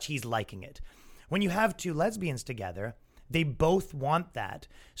how much he's liking it. When you have 2 lesbians together, they both want that.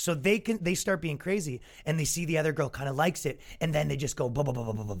 So they start being crazy and they see the other girl kind of likes it. And then they just go, blah, blah,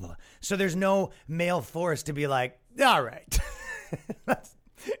 blah, blah, blah, blah. So there's no male force to be like, all right,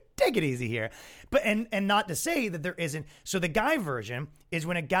 take it easy here. But, and not to say that there isn't. So the guy version is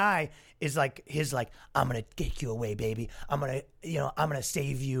when a guy is like, I'm going to take you away, baby. I'm going to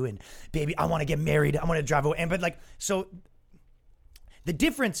save you. And baby, I want to get married. I want to drive away. And, but like, so the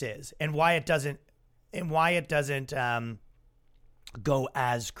difference is, and why it doesn't go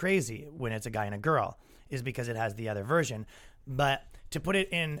as crazy when it's a guy and a girl is because it has the other version. But to put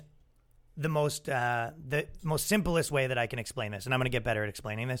it in the most simplest way that I can explain this, and I'm going to get better at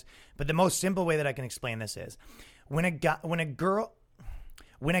explaining this, but the most simple way that I can explain this is when a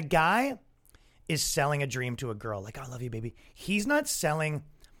guy is selling a dream to a girl, like, I love you, baby. It's not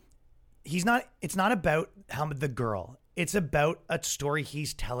about the girl. It's about a story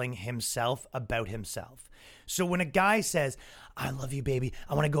he's telling himself about himself. So when a guy says, I love you, baby,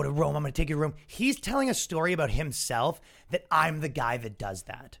 I want to go to Rome, I'm going to take you to Rome, he's telling a story about himself that I'm the guy that does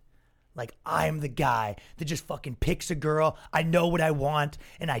that. Like, I'm the guy that just fucking picks a girl, I know what I want,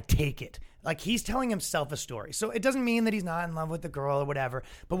 and I take it. Like, he's telling himself a story. So it doesn't mean that he's not in love with the girl or whatever,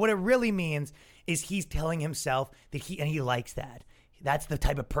 but what it really means is he's telling himself that he likes that. That's the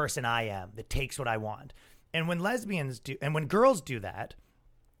type of person I am that takes what I want. And when lesbians do, and when girls do that,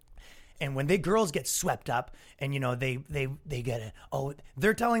 and when girls get swept up and, they get it. Oh,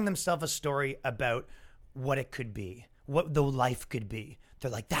 they're telling themselves a story about what it could be, what the life could be.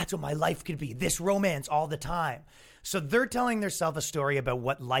 They're like, that's what my life could be. This romance all the time. So they're telling themselves a story about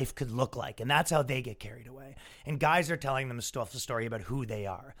what life could look like. And that's how they get carried away. And guys are telling themselves a story about who they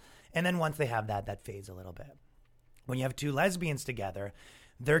are. And then once they have that fades a little bit. When you have 2 lesbians together,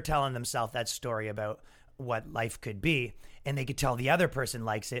 they're telling themselves that story about what life could be, and they could tell the other person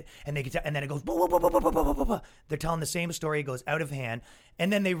likes it, and they could tell, and then it goes, blah, blah, blah, blah, blah, blah, blah, blah. They're telling the same story, it goes out of hand,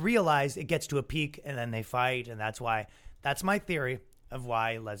 and then they realize it gets to a peak, and then they fight, and that's my theory of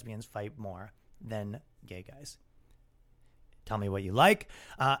why lesbians fight more than gay guys. Tell me what you like.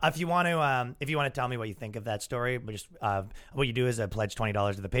 If you want to tell me what you think of that story, but just what you do is pledge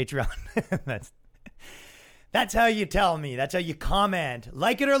 $20 to the Patreon. That's how you tell me. That's how you comment.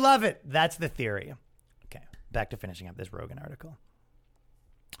 Like it or love it. That's the theory. Okay, back to finishing up this Rogan article.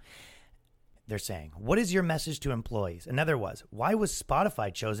 They're saying, what is your message to employees? Another was, why was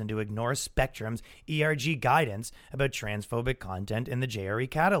Spotify chosen to ignore Spectrum's ERG guidance about transphobic content in the JRE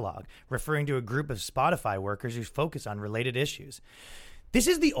catalog, referring to a group of Spotify workers who focus on related issues? This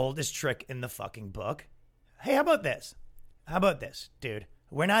is the oldest trick in the fucking book. Hey, how about this? How about this, dude?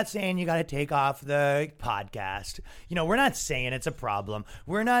 We're not saying you got to take off the podcast. You know, we're not saying it's a problem.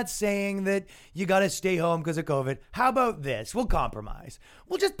 We're not saying that you got to stay home because of COVID. How about this? We'll compromise.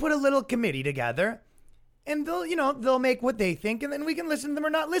 We'll just put a little committee together and they'll make what they think, and then we can listen to them or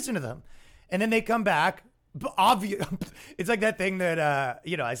not listen to them. And then they come back. It's like that thing that,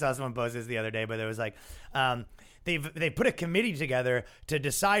 I saw someone post this the other day, but it was like, they put a committee together to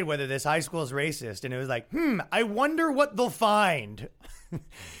decide whether this high school is racist. And it was like, I wonder what they'll find.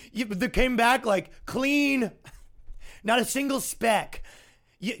 They came back like clean, not a single speck.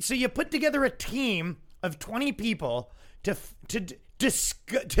 So you put together a team of 20 people to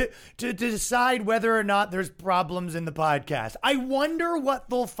decide whether or not there's problems in the podcast. I wonder what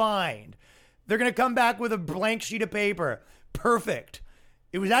they'll find. They're going to come back with a blank sheet of paper. Perfect.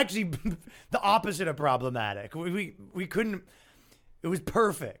 It was actually the opposite of problematic. We couldn't, it was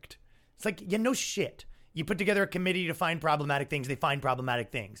perfect. It's like, no shit. You put together a committee to find problematic things. They find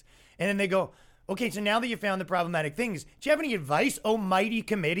problematic things. And then they go, okay, so now that you found the problematic things, do you have any advice, oh mighty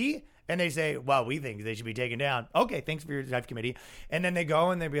committee? And they say, well, we think they should be taken down. Okay, thanks for your advice, committee. And then they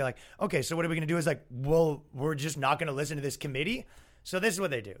go and they'd be like, okay, so what are we going to do? Is like, well, we're just not going to listen to this committee. So this is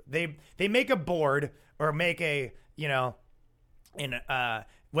what they do. They make a board or make a,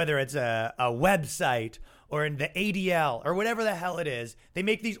 whether it's a website or in the ADL or whatever the hell it is, they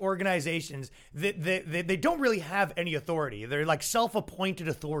make these organizations that they don't really have any authority. They're like self-appointed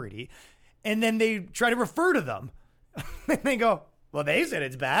authority. And then they try to refer to them. And they go, well, they said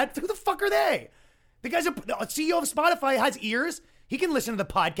it's bad. Who the fuck are they? The guy's the CEO of Spotify has ears. He can listen to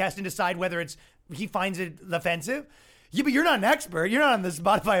the podcast and decide whether he finds it offensive. Yeah, but you're not an expert. You're not on the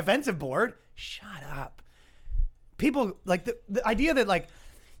Spotify offensive board. Shut up. People, like, the idea that, like,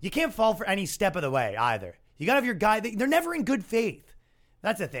 you can't fall for any step of the way either. You got to have your guy. They're never in good faith.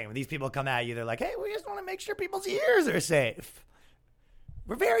 That's the thing. When these people come at you, they're like, hey, we just want to make sure people's ears are safe.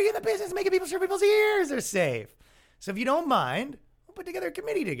 We're very in the business of making sure people's ears are safe. So if you don't mind, we'll put together a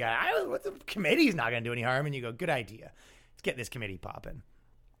committee together. The committee's not going to do any harm. And you go, good idea. Let's get this committee popping.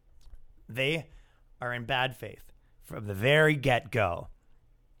 They are in bad faith from the very get-go.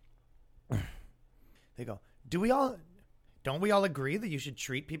 They go, don't we all agree that you should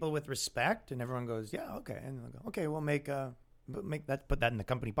treat people with respect? And everyone goes, yeah, okay. And they'll go, okay, we'll put that in the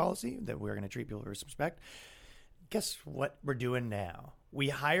company policy that we're going to treat people with respect. Guess what we're doing now? We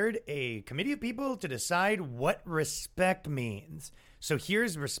hired a committee of people to decide what respect means. So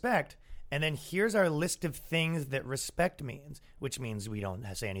here's respect. And then here's our list of things that respect means, which means we don't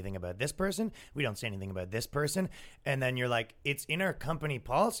say anything about this person. We don't say anything about this person. And then you're like, it's in our company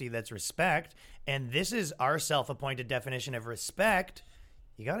policy that's respect. And this is our self-appointed definition of respect.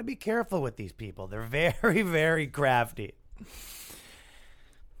 You got to be careful with these people. They're very, very crafty.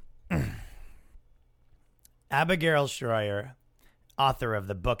 Abigail Schroyer, author of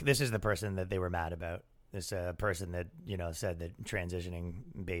the book. This is the person that they were mad about. This person that, said that transitioning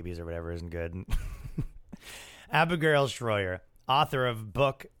babies or whatever isn't good. Abigail Schroyer, author of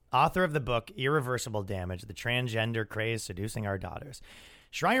the book Irreversible Damage, The Transgender Craze Seducing Our Daughters.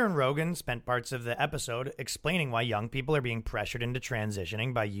 Schreier and Rogan spent parts of the episode explaining why young people are being pressured into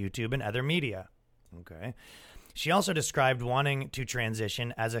transitioning by YouTube and other media. Okay. She also described wanting to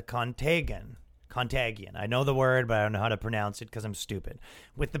transition as a contagion. I know the word, but I don't know how to pronounce it because I'm stupid.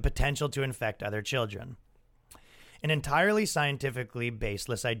 With the potential to infect other children. An entirely scientifically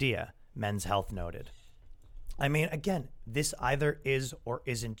baseless idea, Men's Health noted. I mean, again, this either is or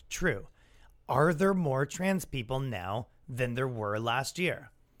isn't true. Are there more trans people now than there were last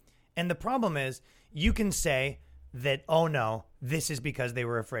year? And the problem is, you can say that, oh no, this is because they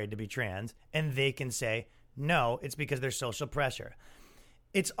were afraid to be trans. And they can say, no, it's because there's social pressure.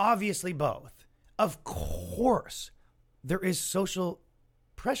 It's obviously both. Of course, there is social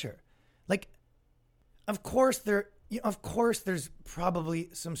pressure. Like, of course, there of course, there's probably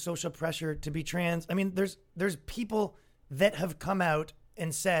some social pressure to be trans. I mean, there's people that have come out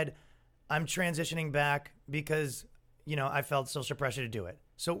and said, I'm transitioning back because, I felt social pressure to do it.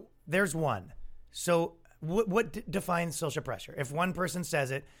 So there's one. So what defines social pressure? If one person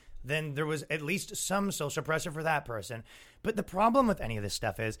says it, then there was at least some social pressure for that person. But the problem with any of this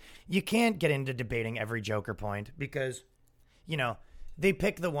stuff is you can't get into debating every Joker point because, they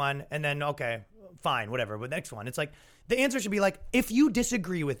pick the one and then, okay, fine, whatever. But next one, it's like the answer should be like, if you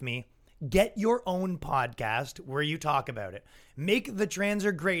disagree with me, get your own podcast where you talk about it. Make the Trans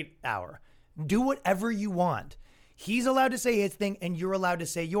Are Great hour. Do whatever you want. He's allowed to say his thing and you're allowed to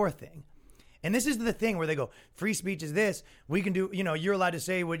say your thing. And this is the thing where they go, free speech is this. We can do, you're allowed to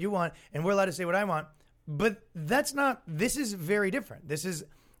say what you want and we're allowed to say what I want. But this is very different. This is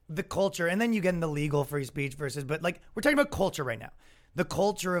the culture. And then you get in the legal free speech versus, but like we're talking about culture right now. The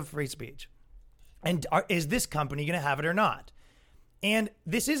culture of free speech. And is this company going to have it or not? And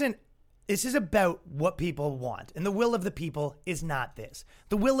this is about what people want. And the will of the people is not this.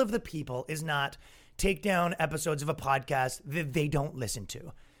 The will of the people is not take down episodes of a podcast that they don't listen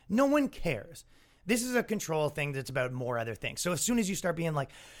to. No one cares. This is a control thing that's about more other things. So as soon as you start being like,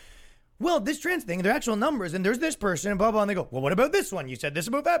 well, this trans thing, they're actual numbers, and there's this person, and blah, blah, and they go, well, what about this one? You said this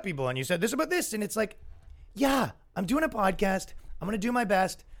about that people, and you said this about this. And it's like, yeah, I'm doing a podcast. I'm going to do my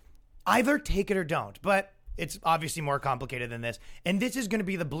best. Either take it or don't. But it's obviously more complicated than this. And this is going to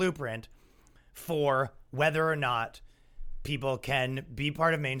be the blueprint for whether or not people can be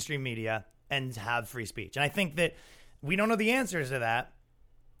part of mainstream media and have free speech. And I think that we don't know the answers to that,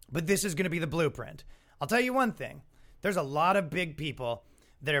 but this is going to be the blueprint. I'll tell you one thing. There's a lot of big people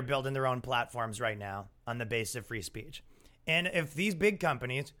that are building their own platforms right now on the basis of free speech. And if these big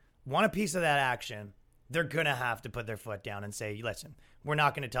companies want a piece of that action, they're going to have to put their foot down and say, listen, we're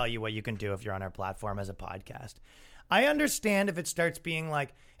not going to tell you what you can do if you're on our platform as a podcast. I understand if it starts being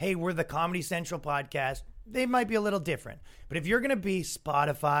like, hey, we're the Comedy Central podcast, they might be a little different. But if you're going to be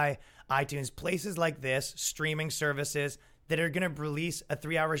Spotify, iTunes, places like this, streaming services that are going to release a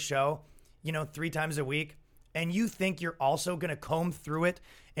 3-hour show, 3 times a week, and you think you're also going to comb through it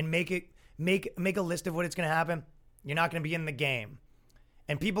and make a list of what it's going to happen, you're not going to be in the game.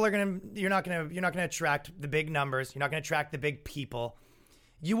 And people you're not going to attract the big numbers. You're not going to attract the big people.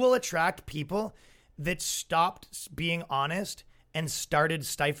 You will attract people that stopped being honest and started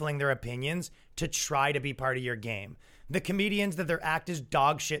stifling their opinions to try to be part of your game. The comedians that their act is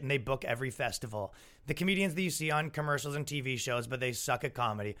dog shit and they book every festival. The comedians that you see on commercials and TV shows, but they suck at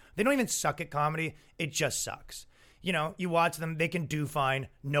comedy. They don't even suck at comedy. It just sucks. You watch them, they can do fine.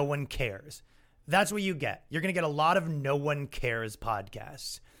 No one cares. That's what you get. You're going to get a lot of no one cares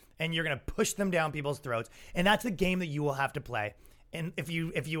podcasts, and you're going to push them down people's throats. And that's the game that you will have to play. And if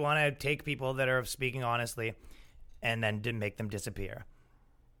you want to take people that are speaking honestly and then make them disappear.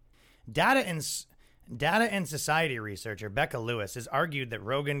 Data and society researcher Becca Lewis has argued that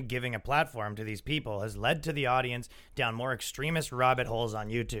Rogan giving a platform to these people has led to the audience down more extremist rabbit holes on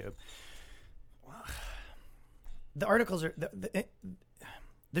YouTube. The articles are...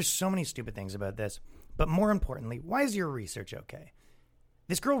 There's so many stupid things about this. But more importantly, why is your research okay?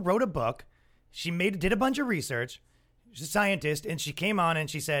 This girl wrote a book. She did a bunch of research. She's a scientist. And she came on and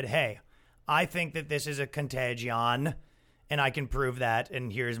she said, hey, I think that this is a contagion. And I can prove that.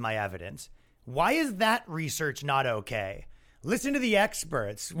 And here's my evidence. Why is that research not okay? Listen to the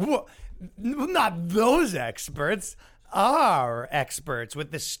experts. Not those experts. Our experts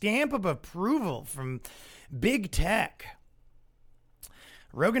with the stamp of approval from big tech.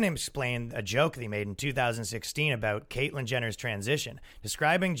 Rogan explained a joke that he made in 2016 about Caitlyn Jenner's transition,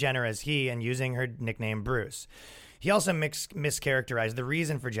 describing Jenner as he and using her nickname Bruce. He also mischaracterized the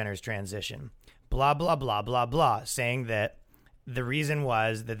reason for Jenner's transition, blah, blah, blah, blah, blah, saying that the reason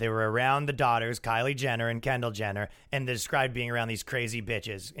was that they were around the daughters, Kylie Jenner and Kendall Jenner, and they described being around these crazy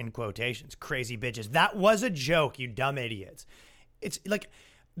bitches, in quotations, crazy bitches. That was a joke, you dumb idiots. It's like,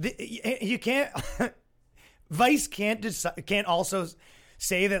 you can't, Vice can't also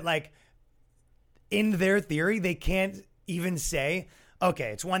say that, like, in their theory, they can't even say,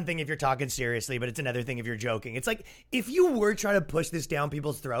 okay, it's one thing if you're talking seriously, but it's another thing if you're joking. It's like, if you were trying to push this down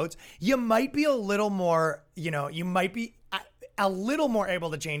people's throats, you might be a little more, you might be a little more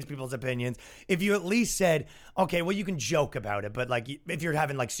able to change people's opinions if you at least said, okay, well, you can joke about it, but like, if you're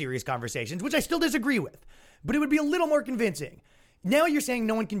having like serious conversations, which I still disagree with, but it would be a little more convincing. Now you're saying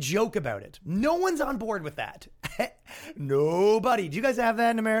no one can joke about it. No one's on board with that. Nobody. Do you guys have that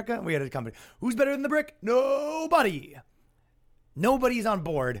in America? We had a company. Who's better than the brick? Nobody. Nobody's on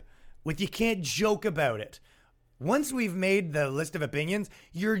board with you can't joke about it. Once we've made the list of opinions,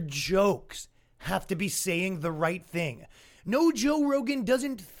 your jokes have to be saying the right thing. No, Joe Rogan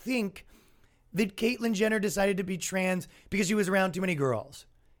doesn't think that Caitlyn Jenner decided to be trans because she was around too many girls.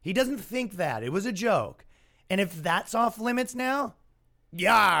 He doesn't think that. It was a joke. And if that's off limits now,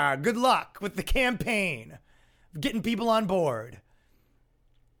 yeah, good luck with the campaign. Getting people on board.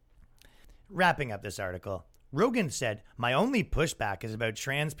 Wrapping up this article, Rogan said, "My only pushback is about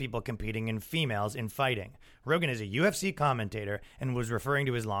trans people competing in females in fighting." Rogan is a UFC commentator and was referring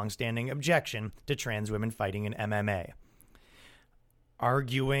to his longstanding objection to trans women fighting in MMA.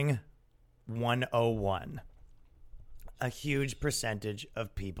 Arguing 101. A huge percentage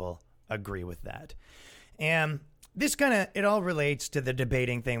of people agree with that. And this it all relates to the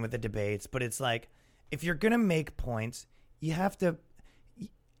debating thing with the debates, but it's like, if you're going to make points, you have to,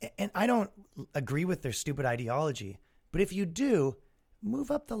 and I don't agree with their stupid ideology, but if you do,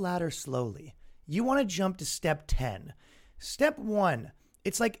 move up the ladder slowly. You want to jump to step 10. Step 1,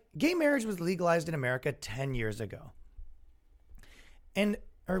 it's like gay marriage was legalized in America 10 years ago.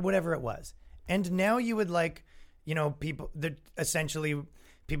 Or whatever it was. And now you would like, people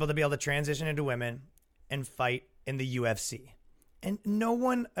to be able to transition into women and fight in the UFC. And no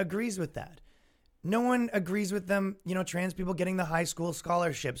one agrees with that. No one agrees with them, trans people getting the high school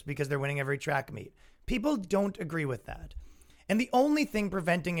scholarships because they're winning every track meet. People don't agree with that. And the only thing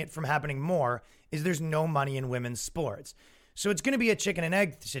preventing it from happening more is there's no money in women's sports. So it's going to be a chicken and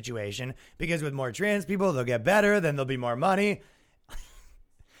egg situation, because with more trans people, they'll get better, then there'll be more money.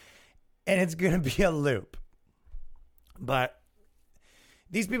 And it's going to be a loop. But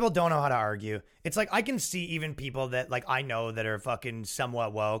these people don't know how to argue. It's like, I can see even people that like I know that are fucking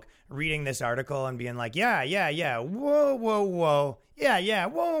somewhat woke reading this article and being like, yeah, whoa, whoa. Yeah,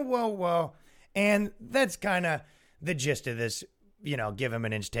 whoa. And that's kind of the gist of this, give him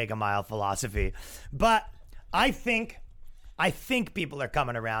an inch, take a mile philosophy. But I think people are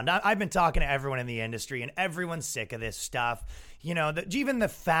coming around. I've been talking to everyone in the industry, and everyone's sick of this stuff. Even the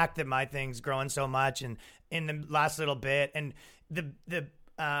fact that my thing's growing so much, and in the last little bit, and the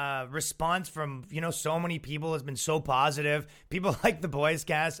response from so many people has been so positive. People like the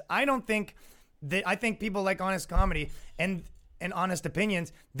BOYSCAST. I think people like honest comedy and honest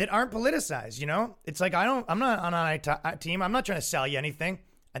opinions that aren't politicized. It's like I'm not on a team. I'm not trying to sell you anything.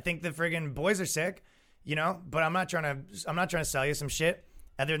 I think the friggin' boys are sick. But I'm not trying to sell you some shit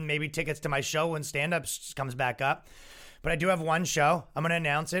other than maybe tickets to my show when stand-up comes back up. But I do have one show. I'm going to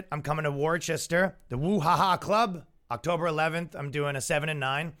announce it. I'm coming to Worcester, the Woo Ha Ha Club, October 11th. I'm doing a 7 and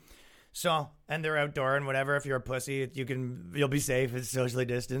 9. So, and they're outdoor and whatever. If you're a pussy, you'll be safe. It's socially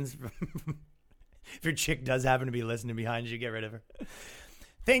distanced. If your chick does happen to be listening behind you, get rid of her.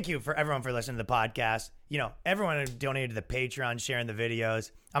 Thank you for everyone for listening to the podcast. Everyone who donated to the Patreon, sharing the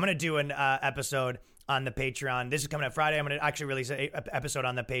videos. I'm going to do an episode on the Patreon. This is coming out Friday. I'm going to actually release an episode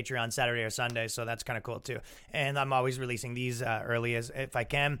on the Patreon Saturday or Sunday, so that's kind of cool too. And I'm always releasing these early as if I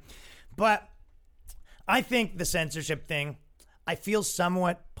can. But I think the censorship thing, I feel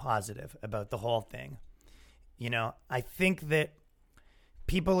somewhat positive about the whole thing. I think that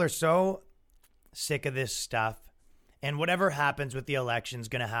people are so sick of this stuff, and whatever happens with the election is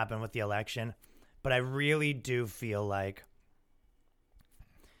going to happen with the election. But I really do feel like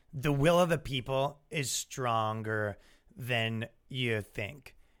the will of the people is stronger than you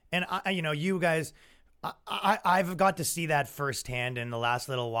think. And you guys, I've got to see that firsthand in the last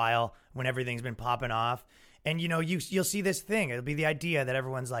little while when everything's been popping off. And you'll see this thing. It'll be the idea that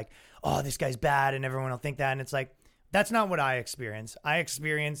everyone's like, oh, this guy's bad, and everyone will think that. And it's like, that's not what I experience. I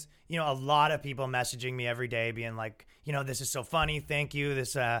experience, a lot of people messaging me every day being like, this is so funny. Thank you.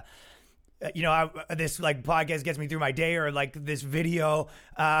 This, this like podcast gets me through my day, or like this video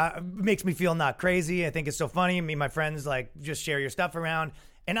makes me feel not crazy. I think it's so funny. Me and my friends like just share your stuff around.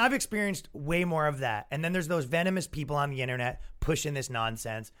 And I've experienced way more of that. And then there's those venomous people on the internet pushing this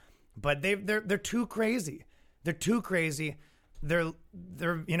nonsense, but they're too crazy. They're too crazy. They're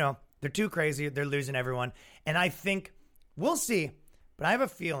too crazy. They're losing everyone. And I think we'll see, but I have a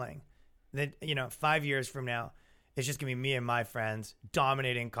feeling that, 5 years from now, it's just gonna be me and my friends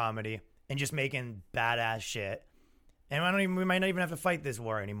dominating comedy and just making badass shit. And we might not even have to fight this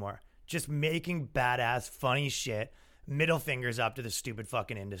war anymore. Just making badass, funny shit. Middle fingers up to the stupid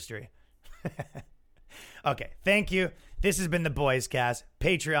fucking industry. Okay, thank you. This has been the BOYSCAST.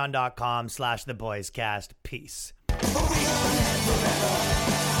 Patreon.com/the BOYSCAST. Peace.